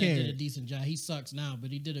YouTubers one who that did a cared. decent job. He sucks now,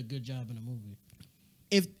 but he did a good job in the movie.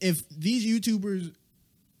 If these YouTubers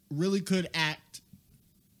really could act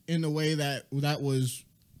in a way that was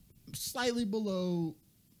slightly below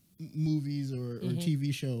movies or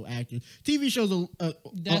TV show actors. TV shows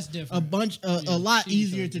That's different. a lot TV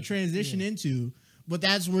easier shows to different. transition Yeah. into, but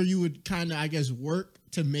that's where you would kind of, I guess, work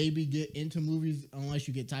to maybe get into movies unless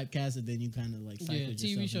you get typecasted, then you kind of like cycle Yeah, yourself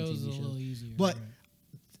TV in shows is TV a little easier. But right.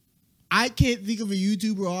 I can't think of a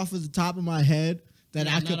YouTuber off of the top of my head that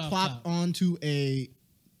No, I not could off plop top. onto a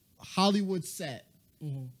Hollywood set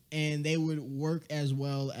Mhm. and they would work as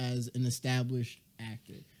well as an established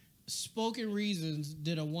actor. Spoken Reasons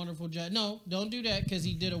did a wonderful job. No, don't do that because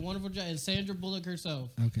he did a wonderful job. And Sandra Bullock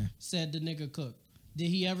herself Okay. said the nigga cooked. Did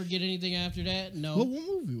he ever get anything after that? No. What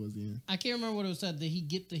movie was he in? I can't remember what it was said. Did he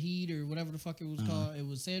get the heat or whatever the fuck it was called? It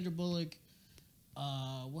was Sandra Bullock.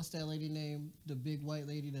 What's that lady name? The big white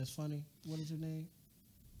lady that's funny. What is her name?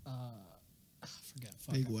 I forgot.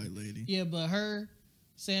 Fuck, Big I white lady. Yeah, but her,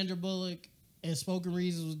 Sandra Bullock, and Spoken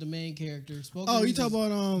Reasons was the main character. Spoken Oh, you Reasons talk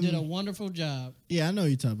about did a wonderful job, Yeah, I know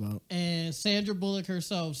you talk about. and Sandra Bullock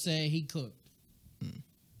herself said he cooked.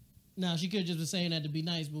 Now she could have just been saying that to be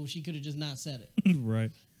nice, but she could have just not said it.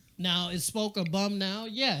 Right. Now is Spoke a bum now?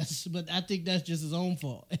 Yes, but I think that's just his own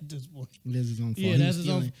fault at this point. That's his own fault. Yeah, He that's was his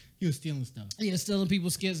own- stealing- He was stealing stuff. Yeah, stealing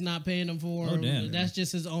people's skits, not paying them for Oh, them. damn. That's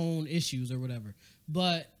just his own issues or whatever.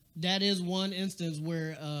 But that is one instance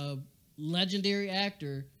where a legendary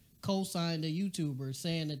actor co-signed a YouTuber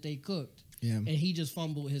saying that they cooked. Yeah. And he just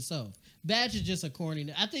fumbled himself. Batch is just a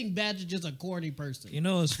corny. I think Batch is just a corny person. You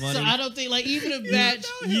know what's funny? So I don't think like even if Batch.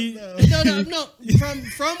 You- No.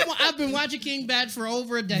 From I've been watching King Batch for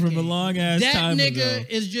over a decade. From a long ass that time nigga ago.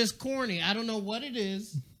 is just corny. I don't know what it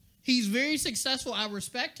is. He's very successful. I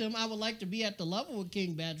respect him. I would like to be at the level of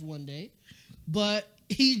King Batch one day. But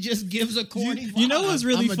he just gives a corny. You know what's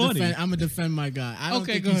really funny? I'm gonna defend my guy. I don't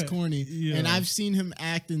Okay, think go he's ahead. corny, Yeah. and I've seen him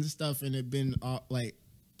act and stuff, and it been like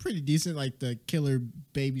pretty decent, like the Killer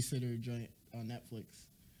Babysitter joint on Netflix.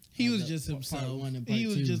 He was The just part himself. one and part He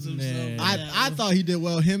was two. just himself. Man. in I that one. thought he did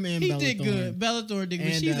well. Him and he Bella did Thorne. good. Bellator did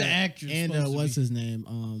good. She's an actress. And supposed to what's be. his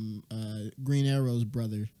name? Green Arrow's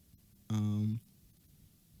brother,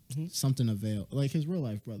 something Avail, like his real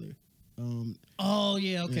life brother. Oh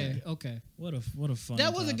yeah, okay, okay. What a fun.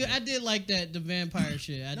 That was a good. I did like that the vampire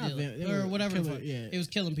shit. I Not did, they or were whatever. the killer- fuck. yeah. It was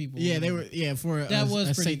killing people. Yeah, they were. Yeah, for That was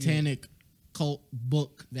a pretty good. satanic cult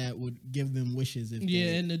book that would give them wishes. If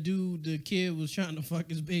Yeah, they, and the kid was trying to fuck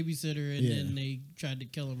his babysitter, and Yeah. then they tried to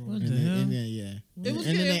kill him. Or What whatever. the and then, hell? and then, yeah, It was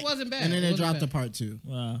And good. then It wasn't bad. And then It they wasn't dropped the bad. part 2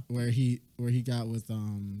 Wow. where he got with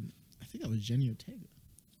I think that was Jenny Ortega.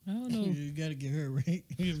 I don't know. You gotta get her right.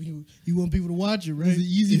 you want people to watch it, right? It was an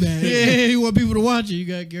easy bag. Yeah, you want people to watch it. You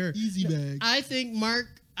gotta get her. Easy bag. I think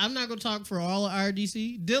Mark. I'm not gonna talk for all of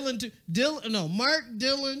RDC. Mark,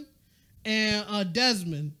 Dylan, and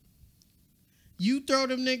Desmond. You throw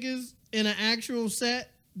them niggas in an actual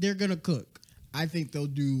set, they're gonna cook. I think they'll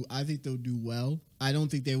do well. I don't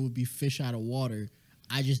think they would be fish out of water.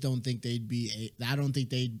 I just don't think they'd be. I don't think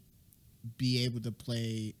they'd be able to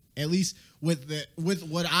play, at least with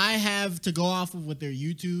what I have to go off of with their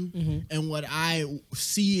YouTube and what I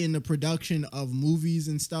see in the production of movies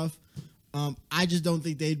and stuff. I just don't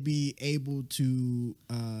think they'd be able to.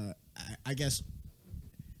 I guess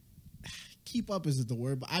keep up isn't the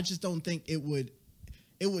word, but I just don't think it would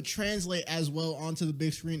translate as well onto the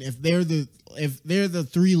big screen if they're the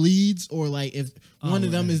three leads, or like if one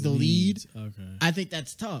of them is the lead. Okay. I think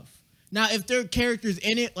that's tough. Now, if they're characters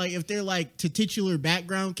in it, like if they're like titular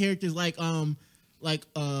background characters, like Buddy's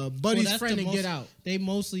that's friend the and most- Get Out. They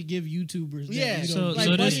mostly give YouTubers. That, Yeah, you So- know, like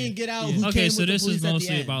so Buddy this- and Get Out. yeah. Who Okay, came so with the this police is at the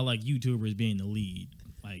mostly end. about like YouTubers being the lead.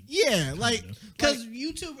 Like Yeah, like because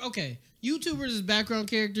YouTube. Okay, YouTubers as background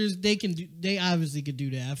characters, they can do. They obviously could do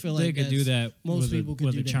that. I feel like they could do that's- that. Most with people a, could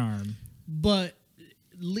with do a that. charm. But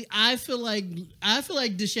I feel like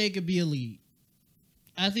Deshae could be a lead.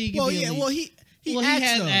 I think he could be a lead. He Well, he acts,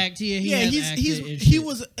 has though. act, yeah, he yeah, has he's acted and he shit.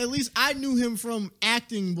 was, at least I knew him from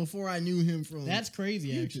acting before I knew him from. That's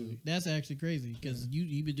crazy, YouTube. actually. That's actually crazy because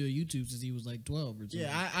he been doing YouTube since he was like 12 or something.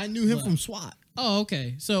 Yeah, I knew him But- from SWAT. Oh,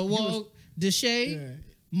 okay. So, Deshae, Yeah,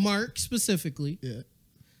 Mark specifically, yeah,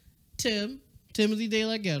 Timothy De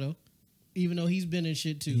La Ghetto, even though he's been in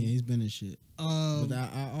shit too. yeah. He's been in shit, but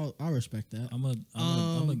I respect that. I'm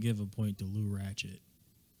gonna give a point to Lou Ratchet.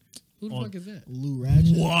 Who the on- fuck is that? Lou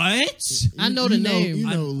Ratchet. What? I know the name. You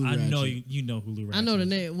know I, Lou I Ratchet. know you know who Lou Ratchet. I know the is.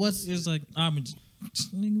 name. What's It's like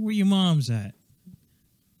where your mom's at?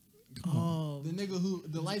 oh The nigga who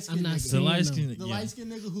the light I'm skinned not nigga. seeing The light them. skin. The yeah. light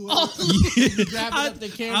skinned nigga who Oh, grabbing up the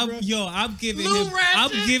camera. I'm giving Lou him.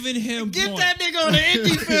 Ratchet? I'm giving him. Get point. that nigga on the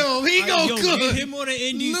indie film. He gonna Yo, cook. Get him on an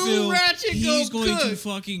indie Lou film. Ratchet He's go going to cook.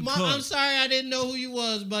 fucking Ma, cook. I'm sorry I didn't know who you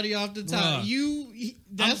was, buddy, off the top. Bruh.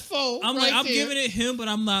 That's four. I'm right like I'm there. giving it him, but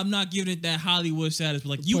I'm not giving it that Hollywood status. But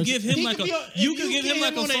like you Push- give him He like could a be on- you if could you give get him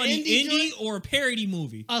like him a on an funny indie indie or a parody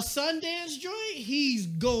movie. a Sundance joint. He's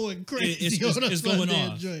going crazy. It's on a going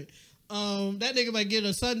Sundance off. joint. That nigga might get a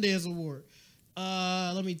Sundance award.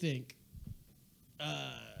 Let me think.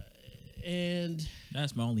 And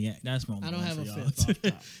That's my only. I don't one have for a y'all. fifth off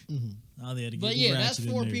top. I'll have to But get yeah, Ratchet that's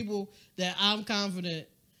in four there. people that I'm confident.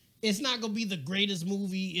 It's not gonna be the greatest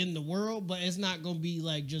movie in the world, but it's not gonna be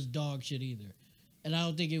like just dog shit either. And I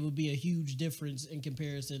don't think it would be a huge difference in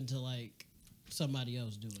comparison to like somebody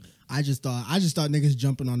else doing it. I just thought niggas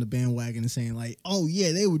jumping on the bandwagon and saying like, oh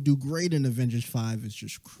yeah, they would do great in Avengers 5. It's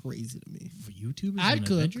just crazy to me. For YouTubers, I and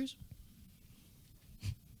could. Avengers?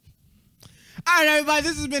 All right, everybody,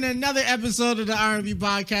 this has been another episode of the R&B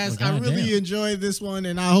Podcast. Well, I really goddamn. enjoyed this one,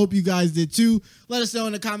 and I hope you guys did too. Let us know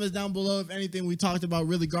in the comments down below if anything we talked about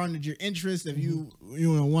really garnered your interest. If you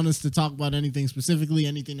want us to talk about anything specifically,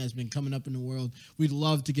 anything that's been coming up in the world, we'd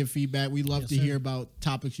love to get feedback. We'd love to hear about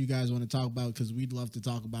topics you guys want to talk about because we'd love to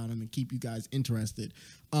talk about them and keep you guys interested.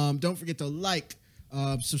 Don't forget to like,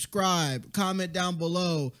 subscribe, comment down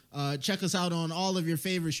below. Check us out on all of your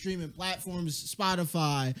favorite streaming platforms: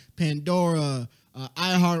 Spotify, Pandora,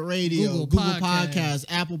 iHeartRadio, Google Podcasts,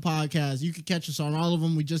 Apple Podcasts. You can catch us on all of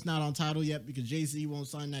them. We're just not on Tidal yet because JC won't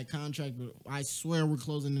sign that contract, but I swear we're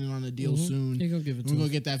closing in on a deal soon. He gonna give it to We're gonna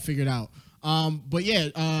us. get that figured out. But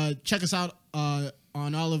yeah, check us out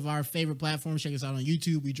on all of our favorite platforms. Check us out on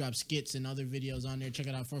YouTube. We drop skits and other videos on there. Check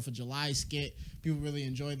out our 4th of July skit. People really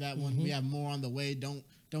enjoyed that one. We have more on the way. Don't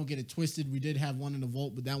Don't get it twisted. We did have one in the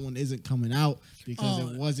vault, but that one isn't coming out because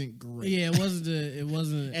it wasn't great. Yeah, it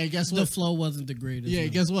wasn't. And guess the what? flow wasn't the greatest. Yeah, no.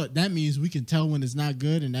 guess what? That means we can tell when it's not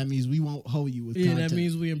good, and that means we won't hold you with Yeah, content. that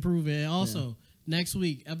means we improve it. And also, next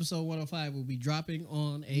week, episode 105 will be dropping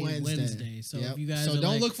on a Wednesday. So Yep. if you guys so are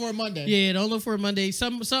don't like, look for a Monday. Yeah, don't look for a Monday.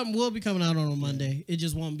 Something will be coming out on a Monday. It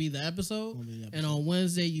just won't be the episode. Won't be the And on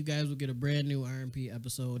Wednesday, you guys will get a brand new RMP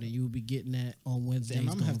episode, and you will be getting that on Wednesdays. Damn,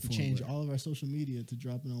 I'm gonna have to going change forward. all of our social media to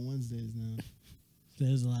drop it on Wednesdays now.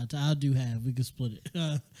 There's a lot of time. I'll do half. We can split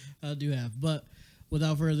it. I'll do half. But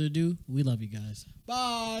without further ado, we love you guys.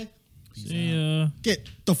 Bye. See ya. Get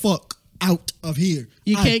the fuck out of here.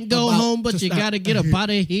 You I'm can't go about home, but to you stop gotta get here. up out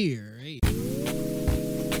of here. Hey.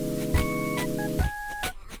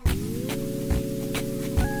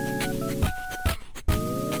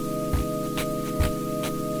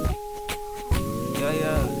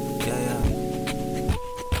 Yeah.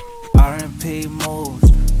 R&P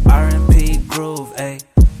moves, R&P groove, ayy.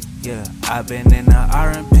 Yeah, I've been in the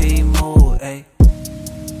R&P mood, ayy.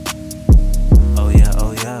 Oh yeah,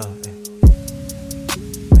 ayy.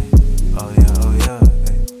 Oh yeah,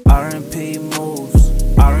 ayy. R&P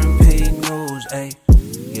moves, R&P news, ayy.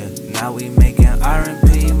 Yeah, now we making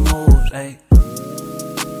R&P moves, ayy.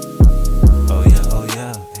 Oh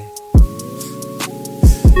yeah,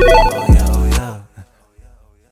 ayy.